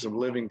 10 years of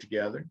living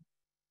together.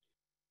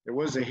 There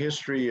was a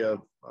history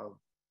of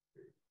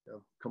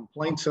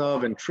complaints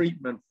of and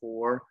treatment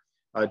for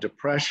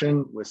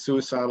depression with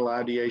suicidal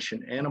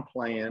ideation and a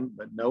plan,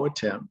 but no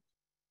attempt.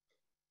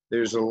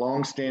 There's a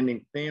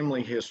long-standing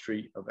family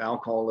history of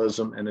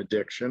alcoholism and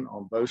addiction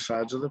on both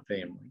sides of the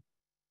family.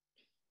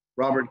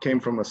 Robert came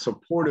from a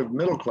supportive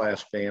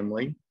middle-class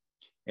family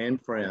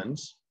and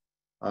friends.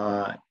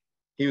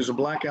 He was a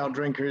blackout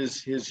drinker.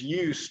 His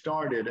use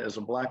started as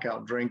a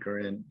blackout drinker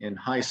in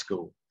high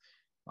school.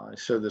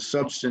 So the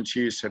substance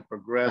use had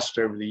progressed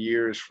over the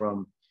years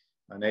from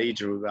an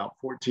age of about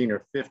 14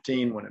 or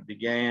 15 when it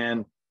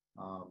began.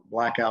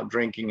 Blackout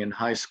drinking in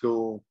high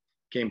school.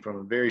 Came from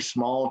a very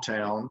small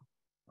town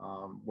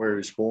where he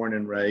was born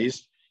and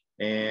raised.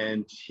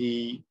 And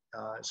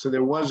so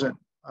there wasn't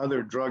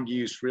other drug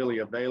use really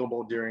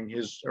available during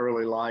his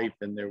early life,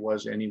 and he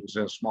was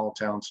in a small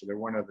town, so there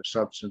weren't other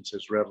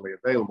substances readily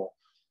available.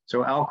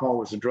 So alcohol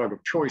was a drug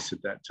of choice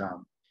at that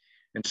time.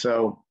 And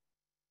so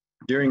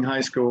during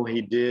high school,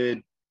 he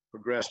did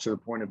progress to the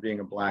point of being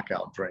a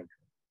blackout drinker.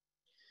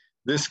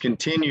 This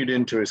continued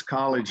into his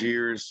college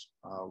years,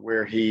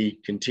 where he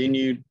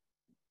continued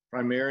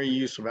primary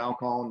use of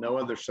alcohol, no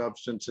other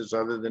substances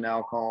other than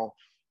alcohol,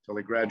 until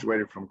he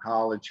graduated from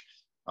college.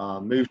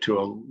 Moved to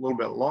a little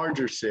bit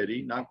larger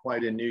city, not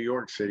quite in New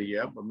York City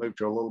yet, but moved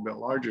to a little bit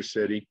larger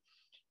city.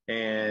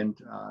 And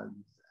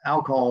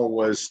alcohol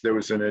there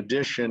was an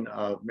addition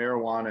of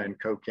marijuana and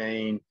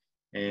cocaine,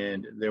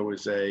 and there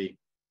was a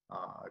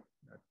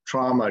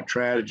trauma,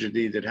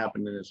 tragedy that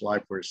happened in his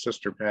life where his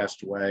sister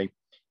passed away,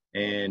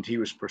 and he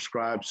was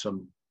prescribed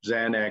some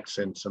Xanax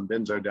and some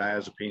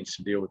benzodiazepines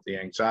to deal with the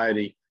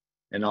anxiety,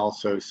 and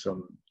also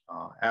some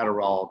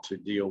Adderall to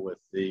deal with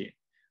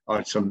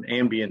some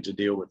Ambien to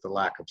deal with the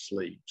lack of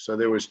sleep. So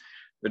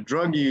the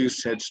drug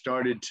use had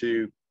started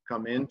to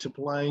come into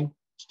play,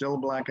 still a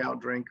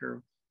blackout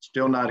drinker,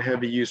 still not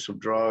heavy use of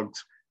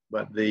drugs,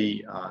 but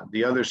the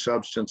other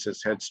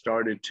substances had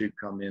started to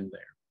come in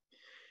there.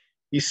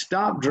 He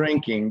stopped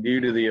drinking due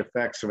to the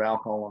effects of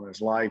alcohol on his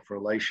life,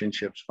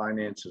 relationships,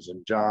 finances,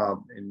 and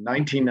job. In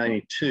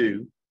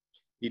 1992,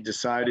 he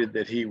decided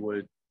that he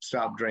would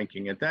stop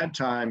drinking. At that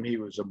time, he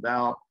was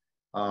about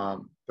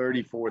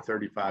 34,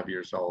 35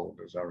 years old,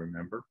 as I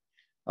remember.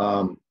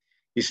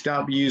 He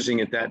stopped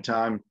drinking at that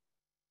time,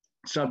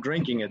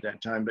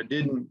 but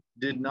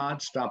did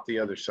not stop the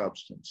other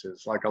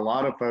substances. Like a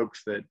lot of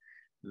folks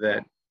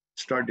that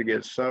start to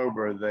get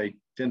sober, they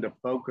tend to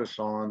focus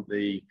on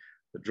the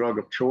drug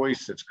of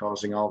choice that's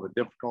causing all the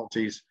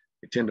difficulties.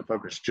 They tend to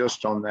focus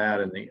just on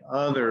that, and the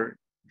other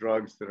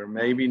drugs that are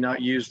maybe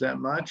not used that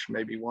much,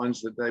 maybe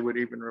ones that they would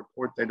even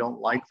report they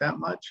don't like that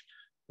much,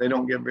 they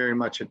don't get very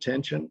much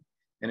attention.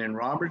 And in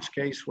Robert's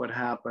case, what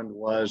happened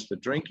was the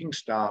drinking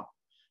stopped,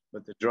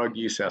 but the drug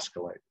use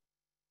escalated.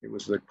 It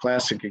was the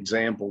classic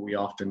example we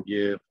often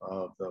give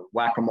of the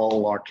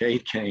whack-a-mole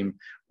arcade game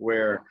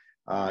where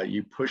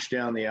you push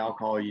down the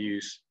alcohol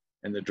use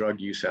and the drug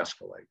use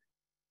escalated.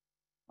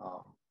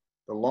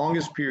 The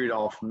longest period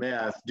off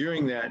meth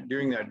during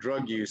that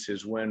drug use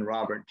is when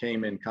Robert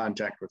came in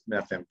contact with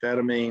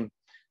methamphetamine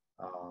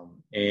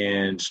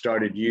and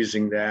started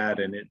using that,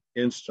 and it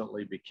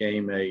instantly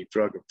became a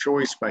drug of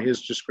choice by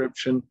his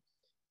description.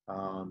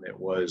 It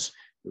was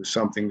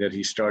something that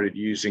he started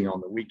using on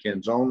the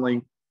weekends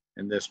only.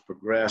 and this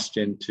progressed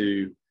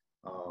into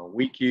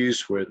week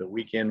use, where the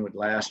weekend would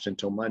last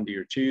until Monday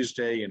or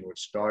Tuesday and would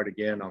start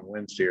again on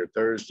Wednesday or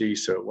Thursday.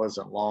 So it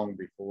wasn't long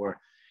before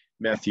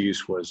meth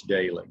use was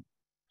daily.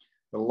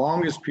 The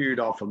longest period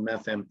off of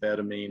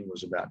methamphetamine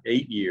was about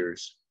 8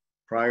 years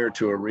prior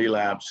to a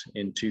relapse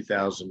in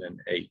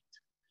 2008.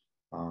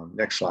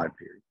 Next slide,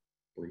 period,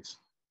 please.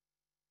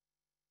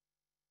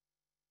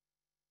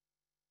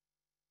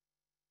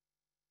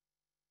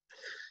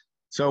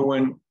 So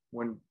when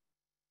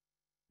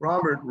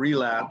Robert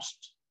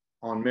relapsed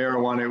on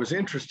marijuana, it was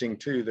interesting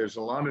too. There's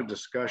a lot of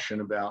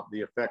discussion about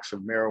the effects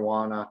of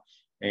marijuana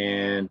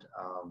and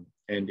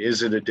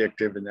is it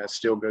addictive, and that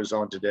still goes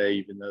on today,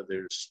 even though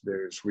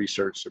there's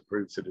research that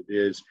proves that it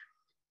is.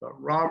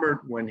 But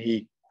Robert, when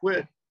he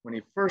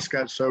first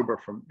got sober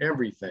from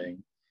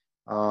everything,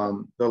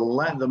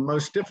 the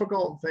most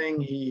difficult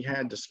thing he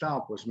had to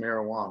stop was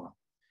marijuana.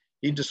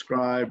 He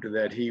described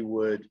that he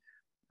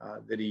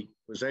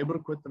was able to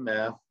quit the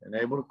meth and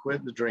able to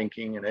quit the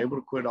drinking and able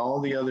to quit all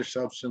the other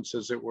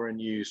substances that were in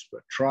use,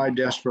 but tried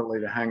desperately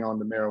to hang on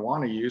to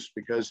marijuana use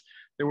because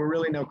there were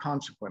really no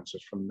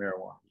consequences from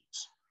marijuana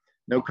use.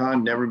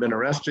 Never been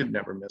arrested,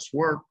 never missed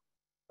work.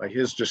 By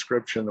his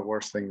description, the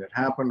worst thing that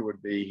happened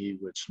would be he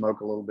would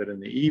smoke a little bit in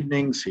the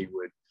evenings, he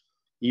would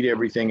eat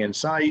everything in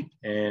sight,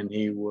 and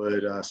he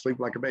would sleep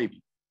like a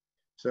baby.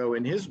 So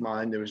in his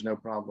mind, there was no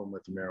problem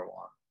with the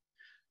marijuana.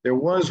 There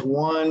was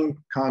one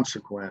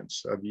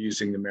consequence of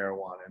using the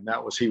marijuana, and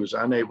that was he was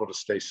unable to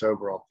stay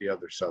sober off the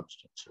other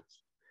substances.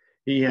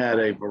 He had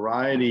a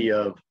variety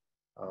of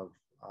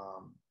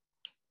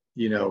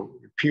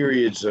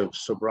periods of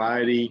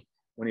sobriety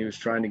when he was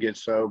trying to get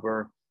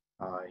sober.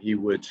 He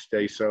would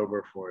stay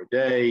sober for a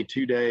day,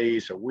 2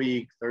 days, a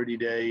week, 30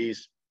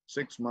 days,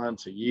 6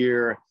 months, a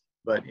year,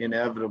 but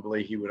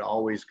inevitably he would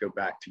always go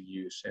back to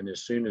use. And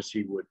as soon as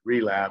he would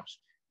relapse,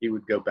 he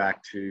would go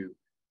back to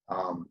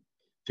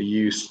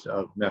use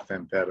of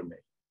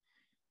methamphetamine.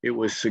 It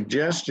was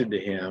suggested to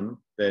him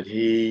that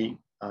he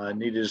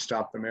needed to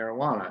stop the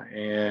marijuana.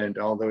 And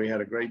although he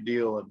had a great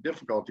deal of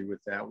difficulty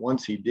with that,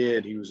 once he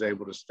did, he was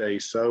able to stay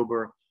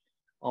sober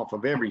off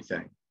of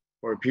everything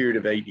for a period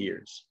of 8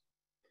 years.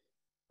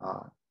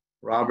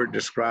 Robert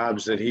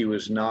describes that he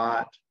was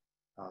not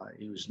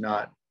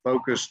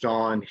focused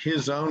on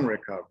his own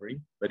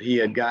recovery, but he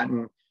had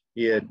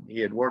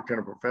worked in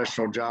a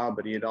professional job,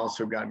 but he had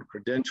also gotten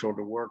credentialed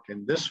to work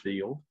in this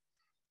field,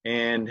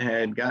 and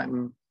had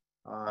gotten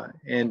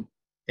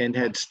and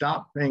had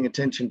stopped paying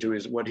attention to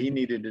what he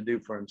needed to do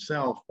for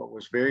himself, but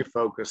was very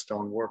focused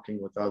on working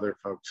with other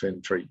folks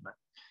in treatment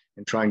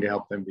and trying to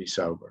help them be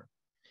sober.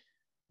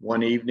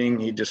 One evening,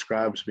 he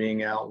describes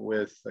being out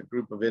with a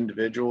group of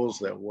individuals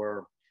they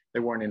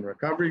weren't in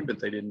recovery, but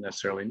they didn't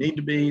necessarily need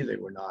to be.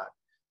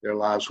 Their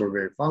lives were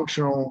very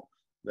functional.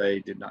 They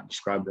did not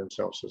describe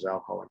themselves as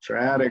alcoholics or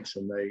addicts.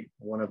 And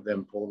one of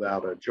them pulled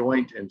out a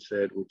joint and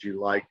said, "Would you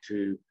like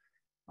to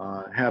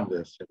have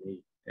this?"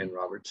 And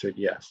Robert said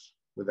yes,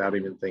 without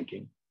even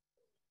thinking.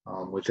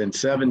 Within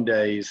 7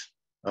 days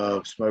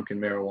of smoking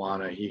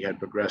marijuana, he had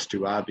progressed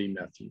to IV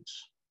meth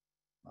use.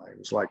 It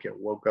was like it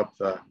woke up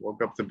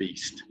the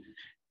beast.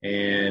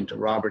 And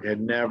Robert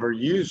had never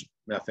used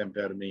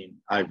methamphetamine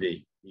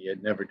IV. He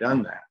had never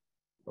done that.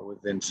 But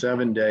within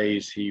 7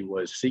 days, he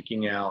was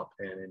seeking out,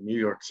 and in New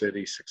York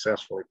City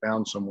successfully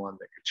found someone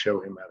that could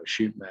show him how to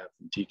shoot meth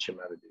and teach him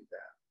how to do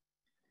that.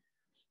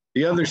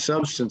 The other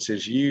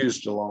substances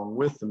used along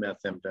with the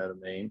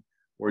methamphetamine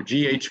were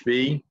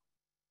GHB,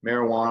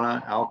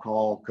 marijuana,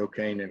 alcohol,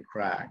 cocaine, and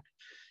crack.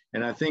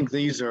 And I think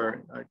we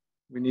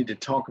need to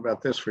talk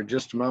about this for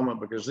just a moment,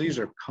 because these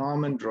are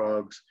common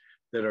drugs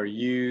that are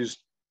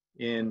used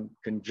in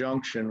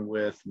conjunction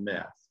with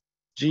meth.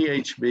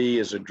 GHB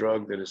is a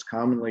drug that is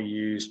commonly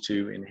used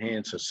to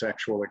enhance a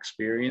sexual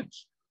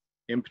experience,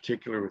 in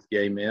particular with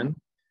gay men.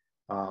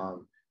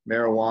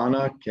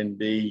 Marijuana can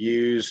be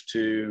used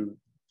to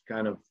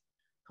kind of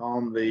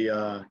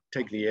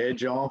take the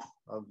edge off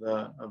of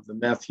the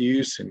meth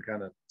use and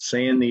kind of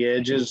sand the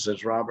edges,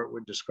 as Robert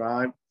would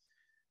describe.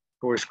 Of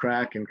course,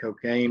 crack and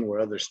cocaine were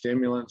other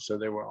stimulants, so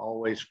they were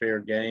always fair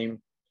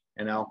game,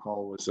 and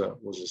alcohol was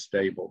a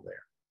staple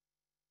there.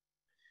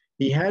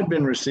 He had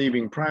been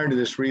receiving, prior to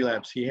this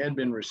relapse, he had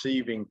been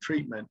receiving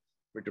treatment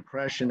for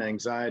depression,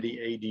 anxiety,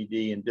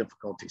 ADD, and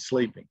difficulty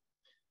sleeping.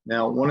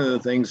 Now, one of the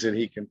things that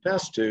he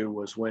confessed to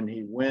was when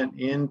he went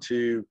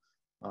into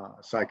a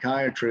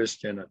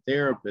psychiatrist and a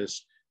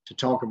therapist to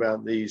talk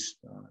about these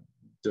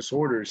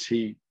disorders,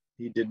 he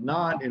did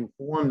not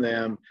inform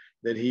them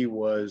that he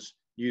was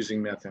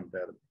using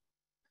methamphetamine.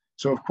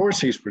 So of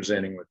course he's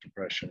presenting with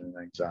depression and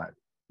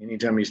anxiety.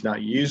 Anytime he's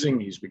not using,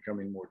 he's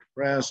becoming more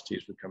depressed,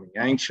 he's becoming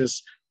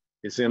anxious.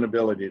 His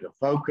inability to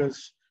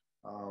focus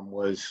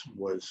was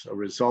a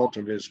result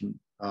of his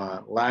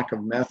lack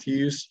of meth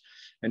use,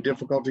 and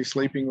difficulty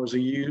sleeping was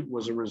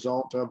a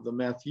result of the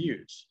meth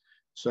use.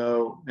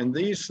 So, and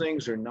these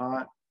things are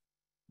not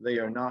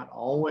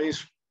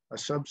always a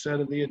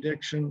subset of the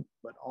addiction,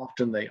 but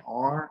often they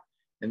are.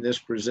 And this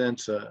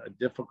presents a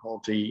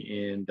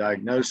difficulty in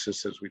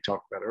diagnosis, as we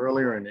talked about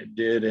earlier, and it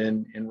did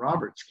in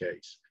Robert's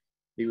case.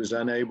 He was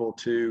unable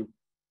to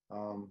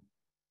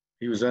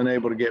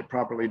get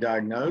properly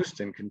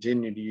diagnosed and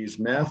continued to use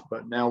meth,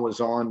 but now was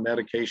on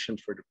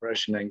medications for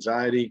depression,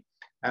 anxiety,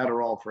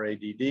 Adderall for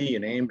ADD,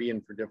 and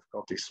Ambien for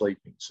difficulty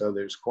sleeping. So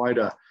there's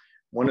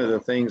one of the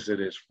things that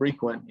is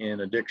frequent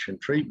in addiction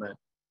treatment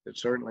that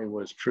certainly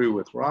was true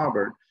with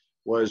Robert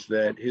was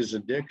that his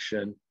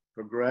addiction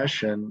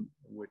progression,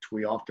 which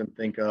we often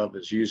think of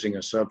as using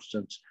a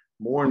substance,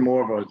 more and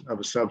more of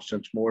a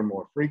substance more and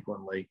more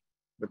frequently,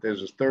 but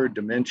there's a third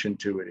dimension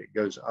to it. It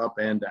goes up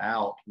and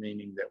out,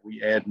 meaning that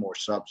we add more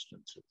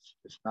substances.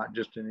 It's not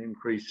just an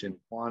increase in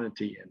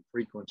quantity and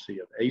frequency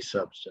of a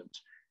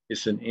substance,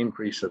 it's an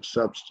increase of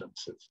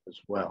substances as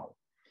well.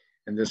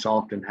 And this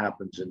often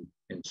happens in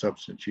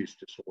substance use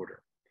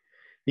disorder.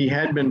 He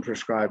had been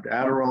prescribed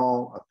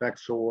Adderall,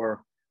 Effexor,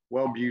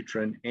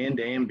 Wellbutrin, and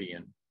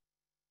Ambien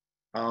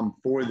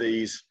for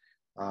these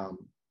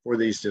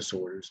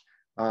disorders.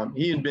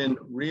 He had been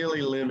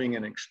really living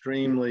an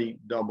extremely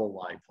double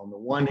life. On the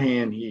one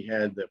hand, he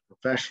had the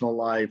professional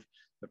life,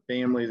 the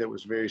family that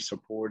was very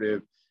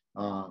supportive.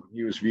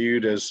 He was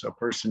viewed as a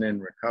person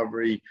in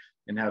recovery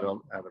and had a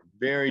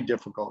very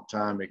difficult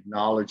time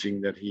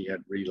acknowledging that he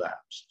had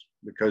relapsed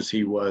because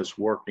he was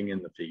working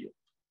in the field.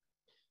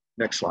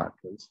 Next slide,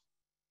 please.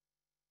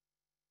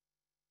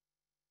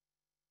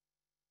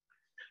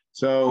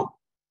 So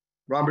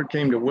Robert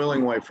came to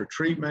Willing Way for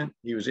treatment.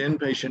 He was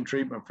inpatient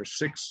treatment for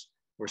six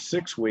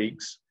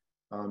weeks.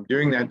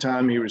 During that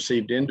time, he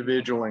received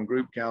individual and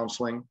group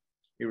counseling.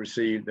 There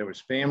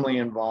was family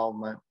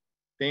involvement.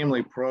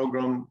 Family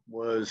program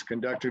was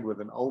conducted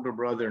with an older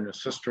brother and a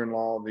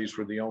sister-in-law. These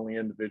were the only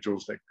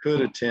individuals that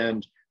could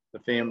attend the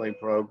family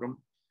program.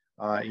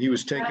 He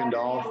was taken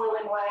off.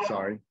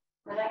 Sorry.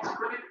 The next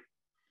group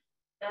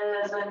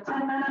is in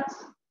 10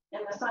 minutes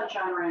in the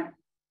sunshine room.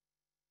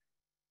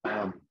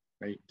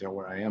 I can tell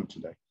where I am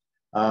today.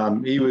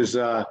 He was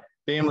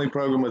family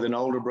program with an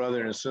older brother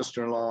and a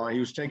sister-in-law. He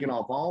was taken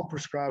off all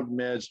prescribed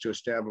meds to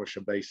establish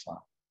a baseline.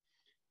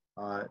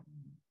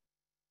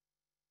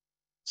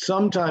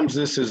 Sometimes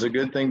this is a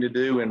good thing to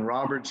do. In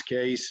Robert's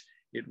case,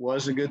 it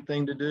was a good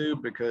thing to do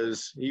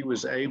because he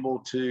was able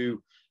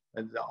to,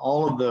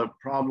 all of the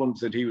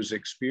problems that he was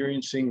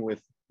experiencing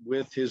with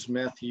his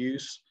meth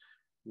use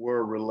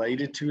were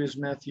related to his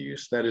meth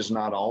use. That is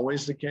not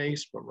always the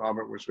case, but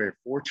Robert was very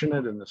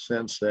fortunate in the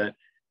sense that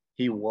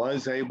he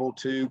was able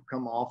to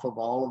come off of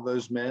all of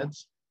those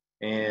meds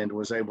and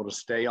was able to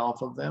stay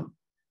off of them.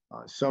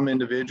 Some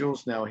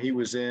individuals, now he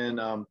was in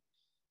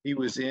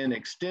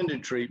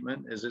extended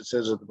treatment, as it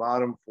says at the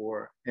bottom,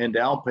 and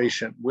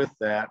outpatient with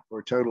that for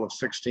a total of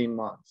 16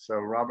 months. So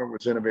Robert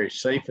was in a very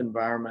safe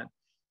environment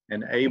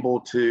and able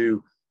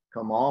to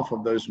come off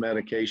of those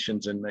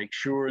medications and make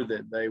sure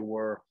that they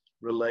were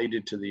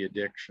related to the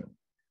addiction.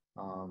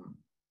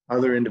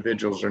 Other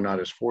individuals are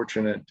not as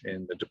fortunate,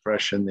 and the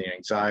depression, the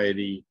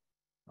anxiety,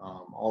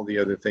 all the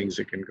other things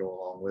that can go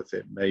along with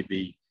it may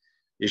be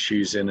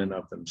issues in and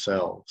of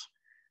themselves.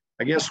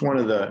 I guess one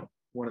of the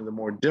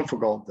more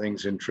difficult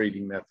things in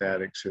treating meth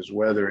addicts is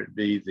whether it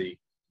be the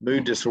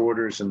mood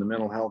disorders and the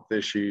mental health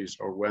issues,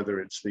 or whether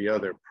it's the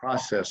other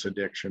process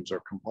addictions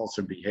or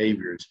compulsive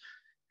behaviors,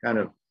 kind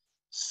of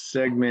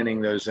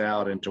segmenting those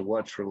out into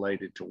what's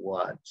related to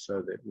what,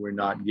 so that we're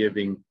not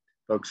giving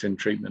folks in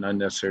treatment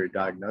unnecessary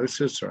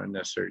diagnosis or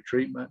unnecessary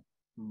treatment,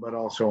 but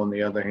also on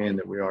the other hand,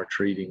 that we are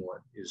treating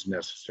what is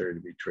necessary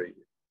to be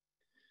treated.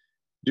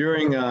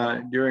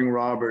 During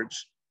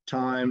Robert's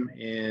time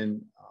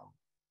in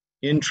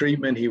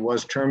treatment, he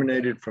was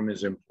terminated from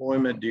his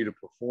employment due to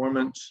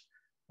performance.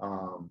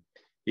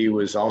 He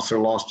was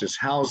also lost his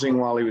housing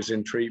while he was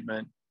in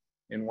treatment.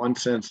 In one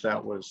sense,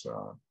 that was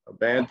a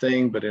bad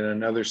thing, but in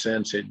another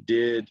sense, it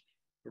did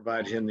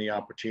provide him the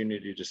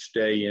opportunity to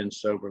stay in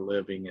sober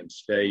living and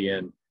stay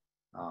in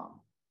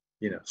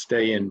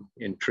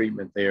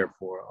treatment there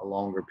for a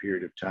longer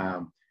period of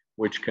time,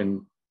 which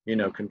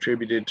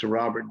contributed to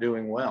Robert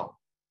doing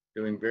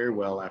very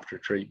well after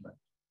treatment.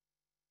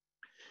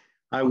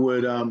 I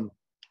would, one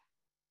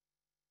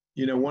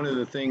of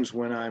the things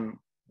when I'm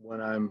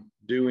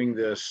doing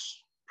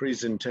this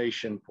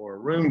presentation for a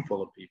room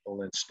full of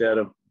people instead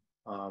of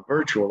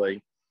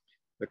virtually,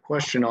 the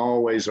question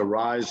always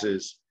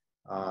arises,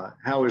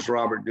 how is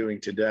Robert doing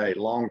today,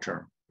 long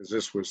term? Because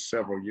this was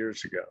several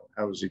years ago.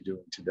 How is he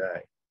doing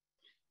today?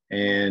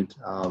 And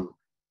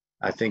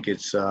I think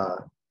it's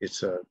a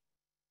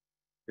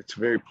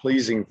very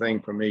pleasing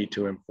thing for me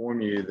to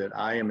inform you that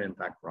I am in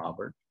fact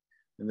Robert,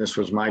 and this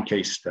was my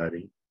case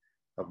study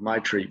of my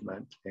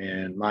treatment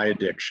and my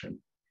addiction.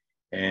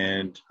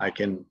 And I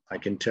can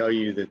tell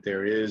you that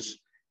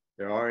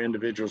there are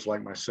individuals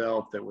like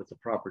myself that with the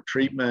proper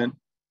treatment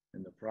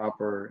and the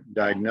proper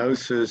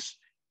diagnosis,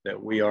 that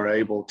we are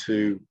able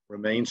to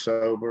remain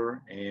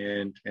sober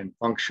and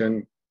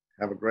function,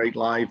 have a great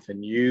life,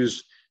 and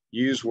use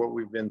what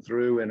we've been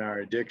through in our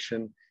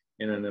addiction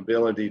in an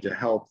ability to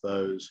help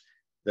those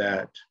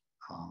that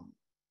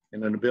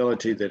and an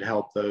ability that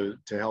help those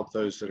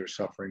that are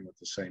suffering with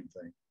the same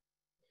thing.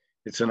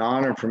 It's an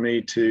honor for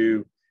me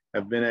to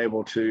have been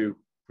able to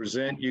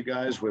present you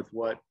guys with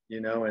what,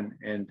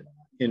 and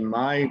in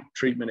my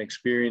treatment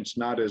experience,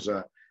 not as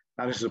a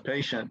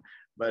patient,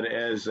 but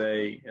as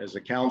a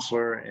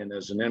counselor and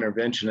as an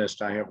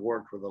interventionist. I have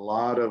worked with a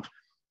lot of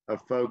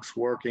folks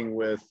working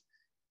with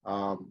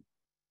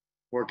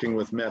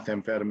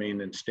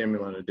methamphetamine and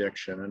stimulant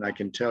addiction. And I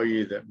can tell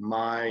you that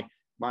my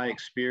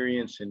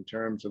experience in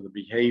terms of the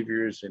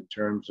behaviors, in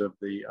terms of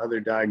the other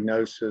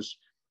diagnosis,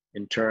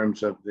 in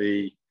terms of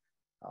the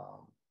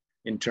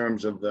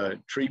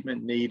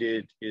treatment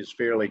needed is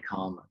fairly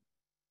common.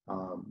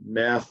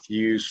 Meth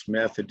use,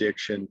 meth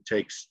addiction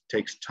takes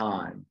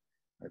time.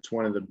 That's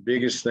one of the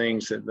biggest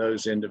things that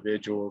those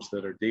individuals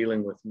that are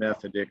dealing with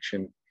meth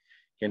addiction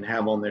can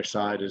have on their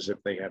side, is if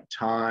they have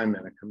time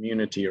and a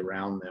community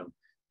around them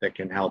that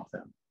can help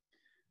them.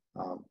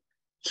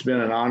 It's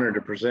been an honor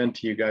to present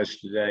to you guys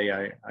today.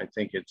 I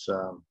think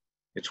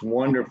it's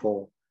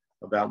wonderful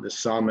about this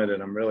summit,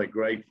 and I'm really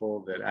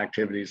grateful that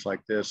activities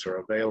like this are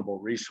available,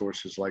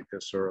 resources like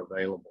this are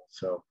available.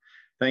 So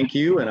thank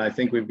you, and I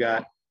think we've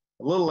got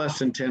a little less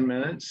than 10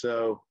 minutes,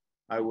 so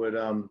I would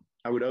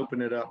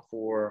open it up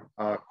for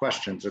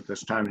questions at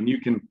this time, and you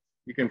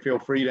can feel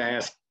free to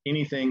ask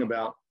anything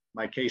about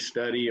my case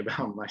study,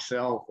 about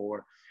myself,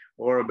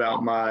 or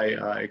about my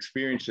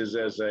experiences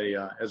as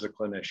a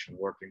clinician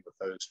working with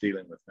those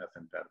dealing with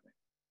methamphetamine.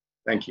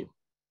 Thank you.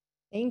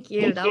 Thank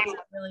you. That was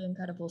a really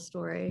incredible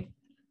story.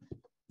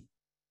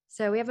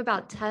 So we have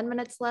about 10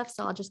 minutes left,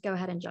 so I'll just go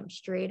ahead and jump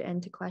straight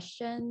into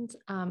questions.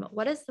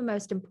 What is the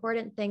most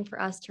important thing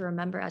for us to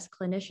remember as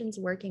clinicians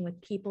working with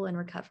people in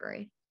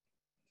recovery?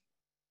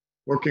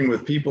 Working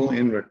with people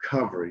in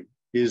recovery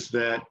is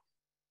that,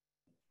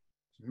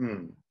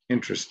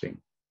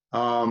 interesting.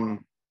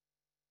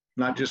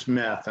 Not just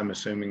meth, I'm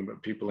assuming,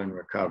 but people in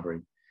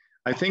recovery.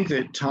 I think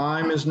that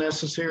time is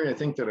necessary. I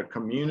think that a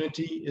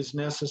community is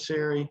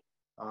necessary.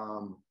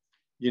 I'm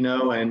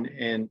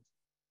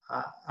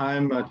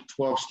a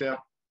 12-step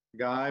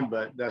guy,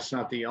 but that's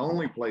not the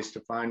only place to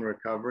find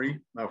recovery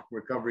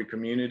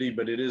community,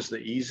 but it is the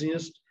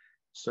easiest.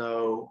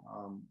 So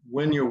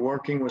when you're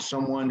working with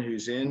someone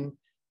who's in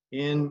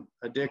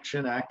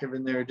addiction, active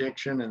in their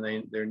addiction,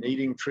 and they're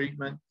needing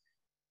treatment,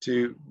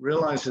 to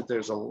realize that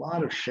there's a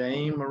lot of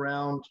shame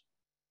around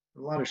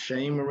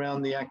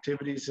the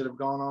activities that have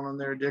gone on in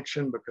their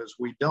addiction, because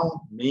we don't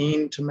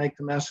mean to make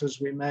the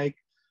messes we make.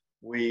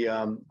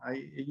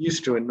 It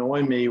used to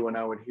annoy me when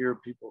I would hear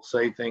people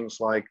say things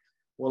like,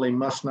 well, he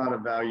must not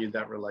have valued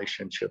that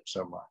relationship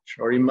so much,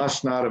 or he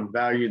must not have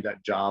valued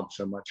that job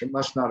so much. It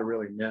must not have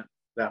really meant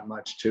that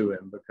much to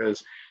him,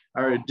 because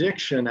our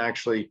addiction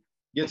actually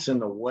gets in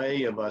the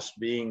way of us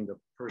being the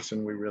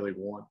person we really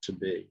want to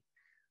be.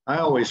 I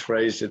always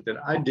phrased it that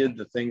I did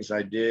the things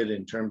I did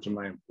in terms of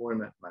my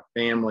employment, my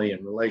family,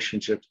 and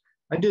relationships.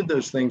 I did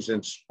those things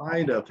in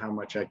spite of how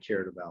much I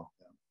cared about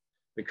them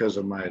because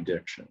of my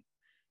addiction.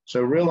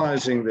 So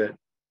realizing that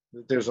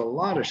there's a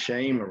lot of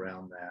shame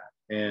around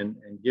that, and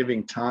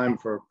giving time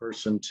for a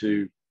person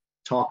to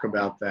talk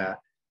about that.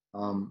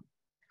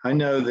 I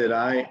know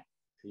that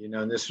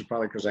and this is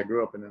probably because I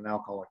grew up in an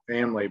alcoholic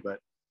family, but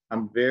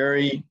I'm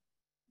very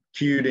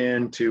cued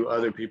into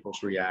other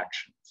people's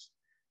reactions.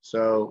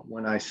 So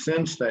when I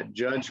sense that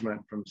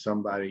judgment from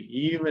somebody,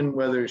 even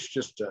whether it's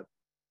just a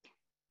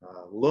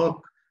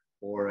look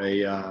or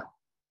a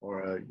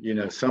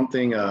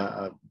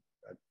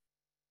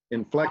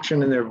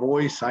inflection in their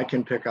voice, I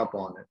can pick up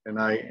on it, and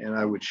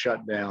I would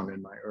shut down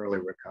in my early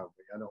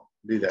recovery. I don't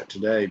do that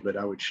today, but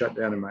I would shut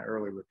down in my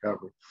early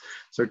recovery.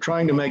 So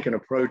trying to make an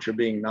approach of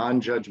being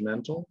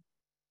non-judgmental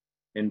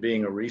and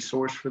being a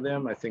resource for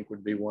them, I think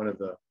would be one of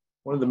the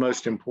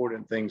most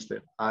important things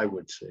that I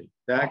would see.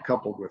 That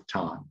coupled with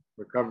time.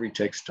 Recovery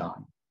takes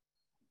time.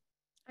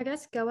 I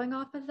guess going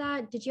off of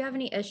that, did you have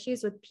any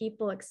issues with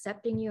people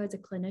accepting you as a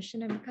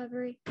clinician in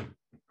recovery?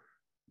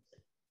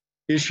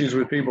 Issues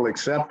with people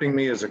accepting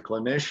me as a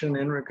clinician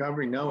in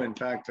recovery? No, in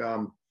fact,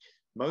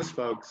 most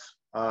folks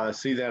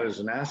see that as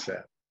an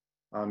asset.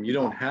 You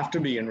don't have to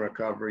be in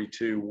recovery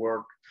to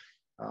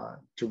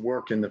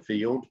work in the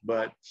field,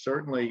 but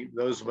certainly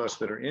those of us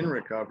that are in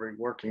recovery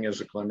working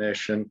as a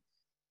clinician,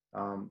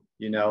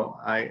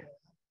 I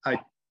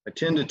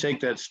tend to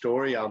take that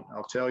story.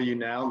 I'll tell you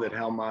now that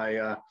how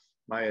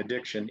my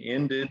addiction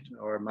ended,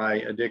 or my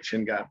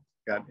addiction got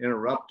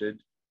interrupted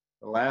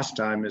the last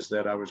time, is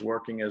that I was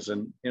working as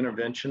an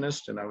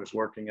interventionist, and I was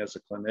working as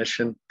a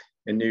clinician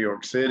in New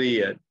York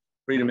City at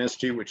Freedom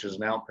Institute, which is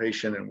an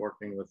outpatient, and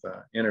working with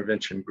an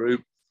intervention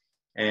group.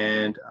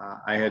 And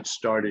I had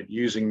started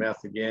using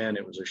meth again.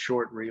 It was a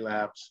short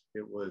relapse.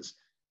 It was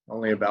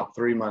only about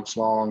 3 months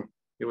long.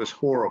 It was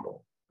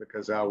horrible,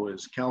 because I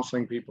was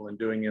counseling people and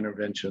doing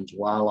interventions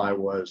while I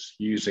was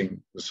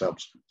using the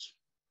substance.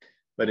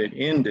 But it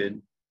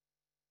ended.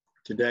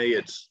 Today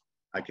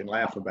I can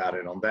laugh about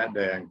it. On that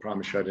day, I can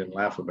promise you I didn't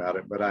laugh about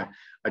it, but I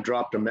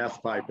dropped a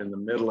meth pipe in the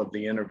middle of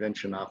the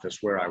intervention office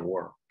where I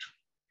worked.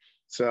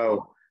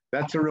 So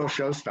that's a real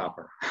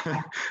showstopper.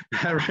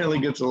 That really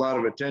gets a lot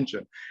of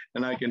attention.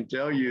 And I can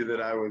tell you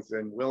that I was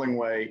in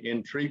Willingway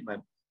in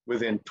treatment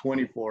within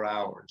 24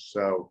 hours.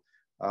 So,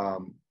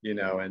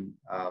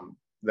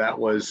 that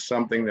was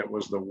something that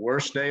was the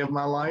worst day of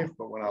my life.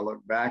 But when I look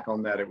back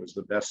on that, it was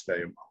the best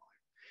day of my life.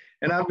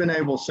 And I've been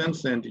able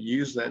since then to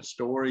use that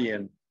story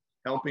in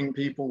helping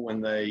people when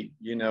they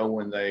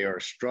are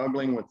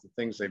struggling with the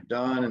things they've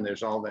done and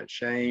there's all that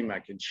shame. I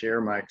can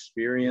share my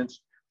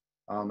experience.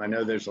 I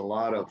know there's a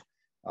lot of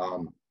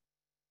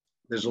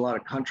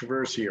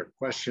controversy or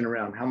question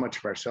around how much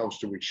of ourselves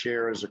do we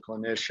share as a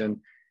clinician.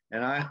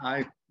 And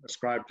I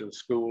ascribe to the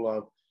school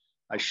of,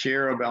 I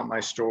share about my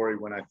story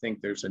when I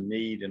think there's a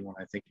need and when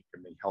I think it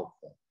can be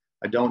helpful.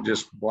 I don't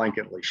just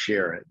blanketly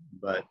share it,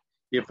 but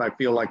if I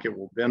feel like it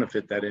will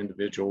benefit that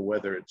individual,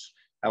 whether it's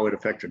how it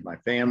affected my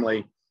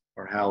family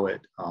or how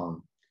it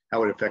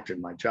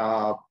affected my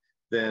job,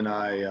 then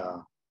I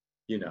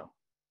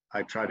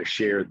try to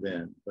share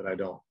then, but I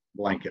don't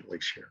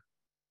blanketly share.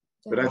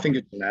 But I think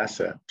it's an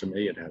asset. To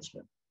me, it has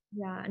been.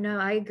 Yeah, no,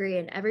 I agree.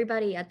 And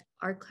everybody at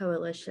our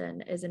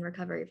coalition is in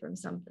recovery from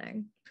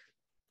something.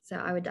 So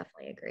I would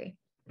definitely agree.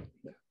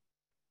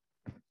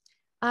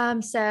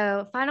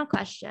 So final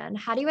question,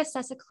 how do you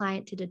assess a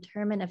client to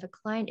determine if a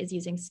client is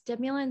using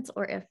stimulants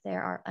or if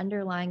there are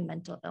underlying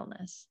mental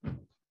illness?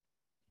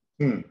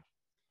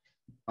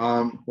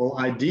 Well,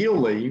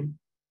 ideally,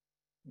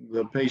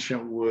 the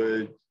patient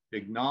would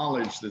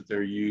acknowledge that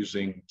they're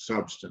using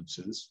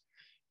substances,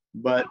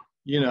 but,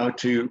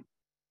 to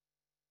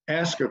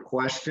ask a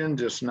question,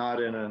 just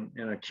not in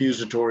an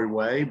accusatory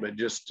way, but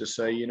just to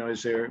say,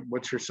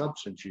 what's your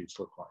substance use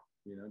look like?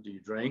 Do you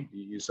drink? Do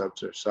you use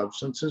other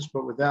substances?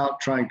 But without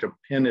trying to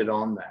pin it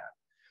on that.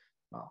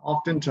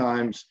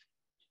 Oftentimes,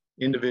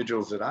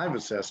 individuals that I've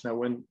assessed, now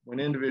when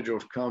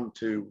individuals come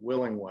to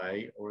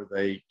Willingway or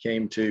they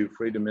came to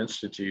Freedom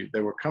Institute,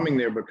 they were coming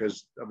there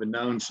because of a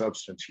known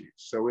substance use.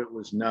 So it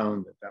was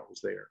known that that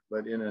was there.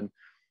 But in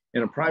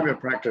a private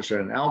practice or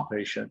an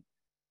outpatient,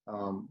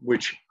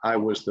 which I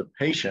was the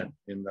patient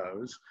in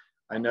those,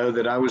 I know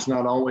that I was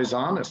not always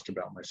honest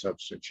about my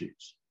substance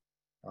use.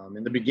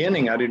 In the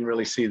beginning, I didn't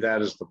really see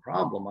that as the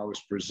problem. I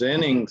was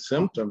presenting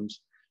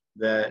symptoms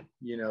that,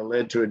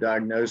 led to a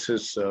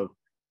diagnosis of,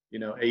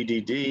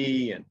 ADD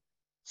and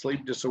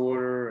sleep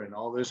disorder and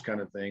all those kind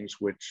of things,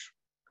 which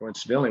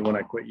coincidentally, when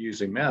I quit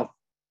using meth,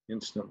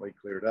 instantly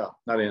cleared up.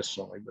 Not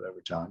instantly, but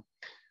over time.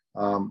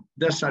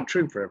 That's not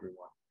true for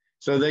everyone.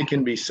 So they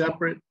can be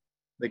separate,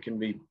 they can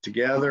be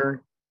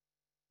together,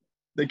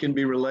 they can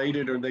be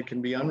related, or they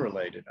can be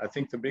unrelated. I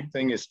think the big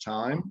thing is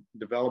time,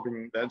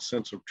 developing that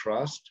sense of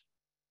trust,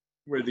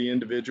 where the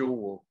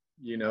individual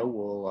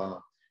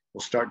will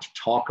start to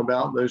talk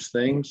about those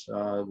things.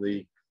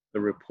 The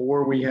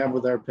rapport we have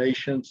with our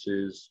patients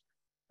is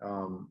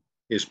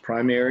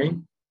primary,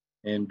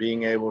 and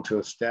being able to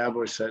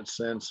establish that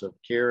sense of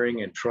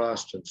caring and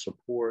trust and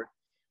support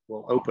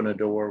will open a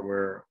door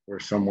where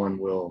someone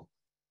will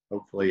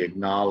hopefully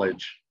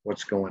acknowledge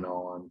what's going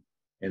on,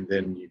 and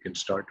then you can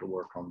start to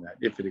work on that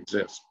if it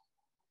exists.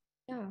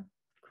 Yeah.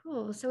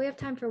 Cool. So we have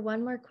time for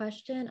one more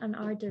question, and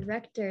our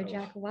director,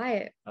 Jack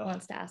Wyatt,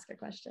 wants to ask a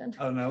question.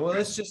 Oh, no. Well,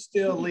 it's just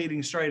still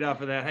leading straight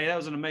off of that. Hey, that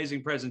was an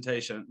amazing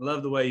presentation.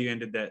 Love the way you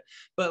ended that.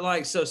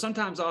 But so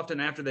sometimes often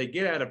after they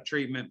get out of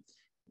treatment,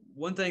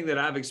 one thing that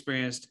I've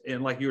experienced,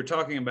 and like you were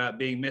talking about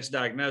being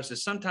misdiagnosed,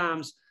 is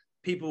sometimes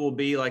people will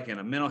be like in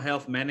a mental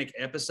health manic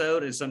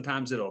episode, and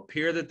sometimes it'll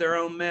appear that they're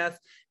on meth,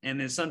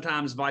 and then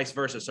sometimes vice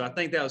versa. So I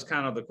think that was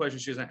kind of the question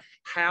she was asking.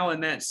 How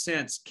in that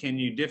sense can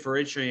you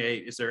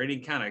differentiate? Is there any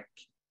kind of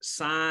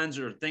signs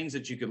or things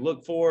that you could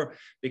look for?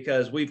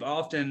 Because we've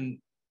often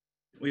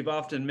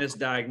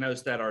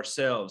misdiagnosed that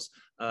ourselves,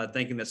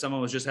 thinking that someone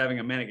was just having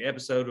a manic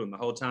episode when the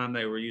whole time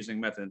they were using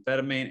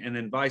methamphetamine, and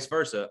then vice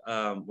versa.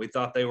 We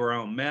thought they were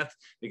on meth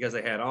because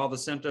they had all the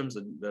symptoms,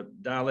 the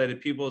dilated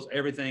pupils,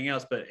 everything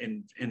else, but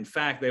in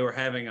fact, they were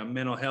having a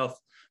mental health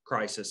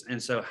crisis.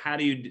 And so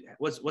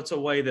what's a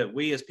way that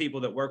we as people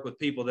that work with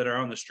people that are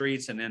on the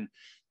streets and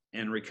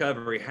in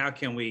recovery, how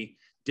can we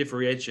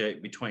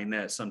differentiate between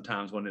that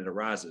sometimes when it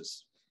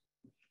arises?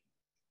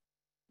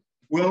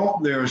 Well,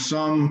 there are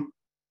some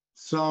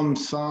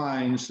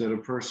signs that a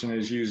person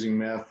is using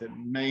meth that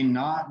may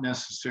not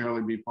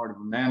necessarily be part of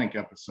a manic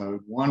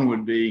episode. One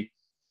would be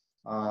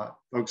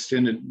folks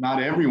tend to,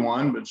 not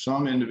everyone, but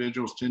some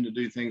individuals tend to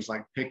do things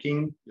like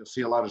picking. You'll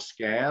see a lot of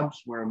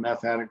scabs where a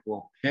meth addict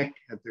will pick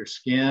at their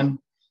skin.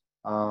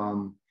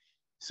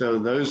 So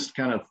those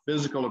kind of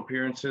physical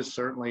appearances,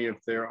 certainly if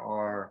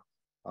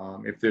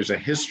there's a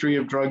history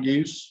of drug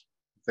use,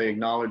 if they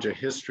acknowledge a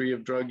history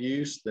of drug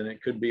use, then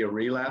it could be a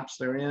relapse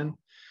they're in.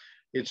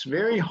 It's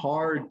very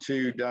hard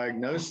to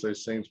diagnose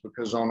those things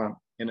because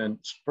in a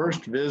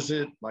first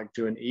visit, like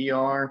to an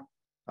ER,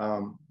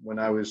 when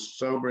I was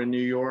sober in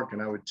New York,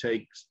 and I would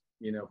take,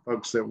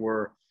 folks that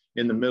were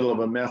in the middle of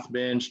a meth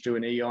binge to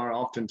an ER,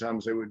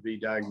 oftentimes they would be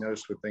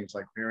diagnosed with things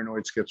like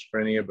paranoid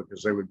schizophrenia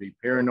because they would be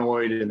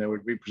paranoid and they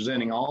would be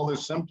presenting all the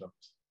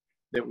symptoms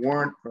that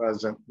weren't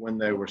present when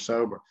they were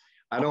sober.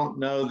 I don't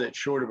know that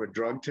short of a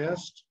drug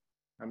test,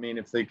 I mean,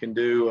 if they can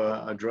do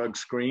a drug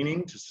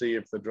screening to see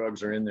if the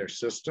drugs are in their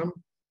system,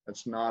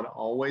 that's not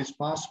always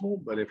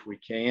possible, but if we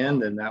can,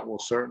 then that will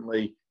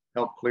certainly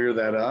help clear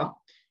that up.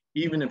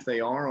 Even if they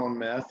are on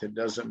meth, it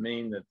doesn't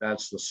mean that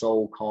that's the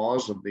sole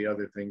cause of the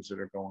other things that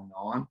are going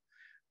on.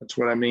 That's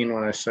what I mean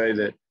when I say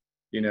that,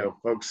 you know,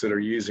 folks that are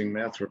using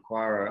meth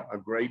require a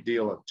great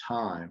deal of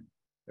time.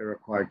 They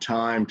require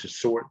time to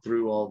sort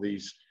through all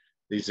these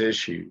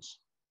issues.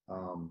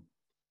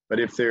 But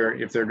if they're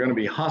going to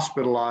be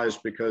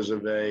hospitalized because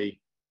of a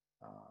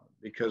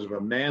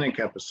manic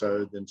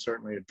episode, then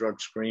certainly a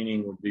drug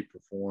screening would be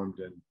performed,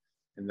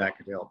 and that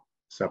could help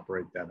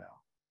separate that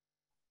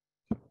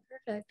out.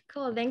 Perfect.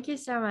 Cool. Thank you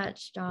so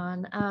much,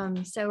 John.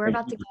 So we're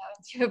about to go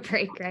into a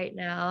break right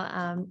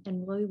now,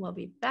 and we will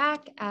be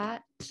back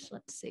at,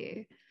 let's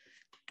see,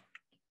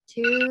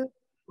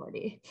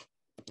 2:40.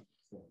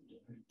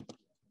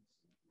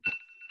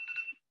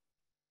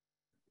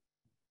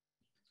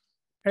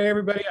 Hey,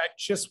 everybody. I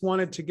just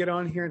wanted to get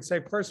on here and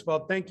say, first of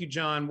all, thank you,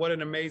 John. What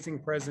an amazing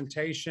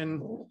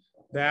presentation.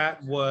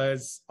 That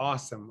was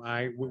awesome.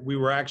 We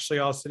were actually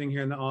all sitting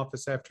here in the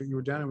office after you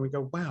were done, and we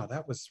go, wow,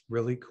 that was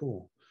really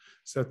cool.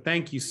 So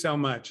thank you so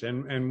much.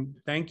 And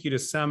thank you to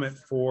Summit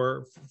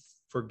for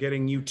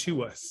getting you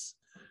to us.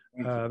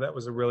 That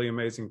was a really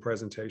amazing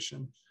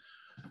presentation.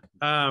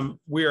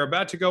 We are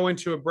about to go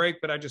into a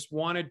break, but I just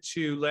wanted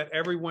to let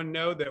everyone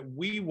know that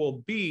we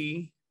will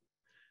be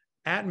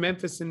at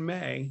Memphis in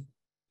May.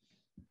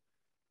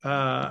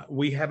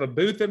 We have a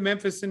booth at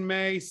Memphis in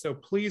May, so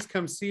please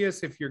come see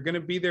us. If you're going to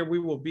be there, we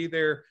will be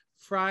there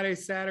Friday,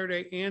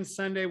 Saturday, and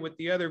Sunday with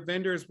the other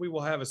vendors. We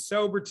will have a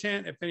sober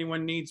tent. If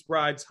anyone needs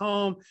rides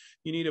home,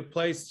 you need a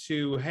place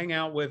to hang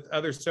out with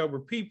other sober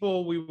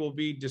people, we will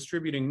be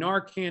distributing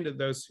Narcan to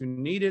those who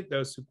need it,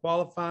 those who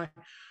qualify.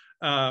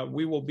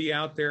 We will be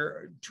out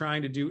there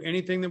trying to do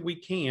anything that we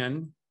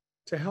can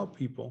to help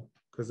people,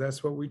 because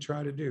that's what we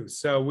try to do.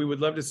 So we would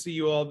love to see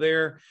you all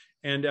there,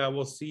 and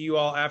we'll see you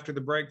all after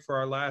the break for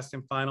our last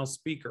and final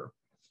speaker.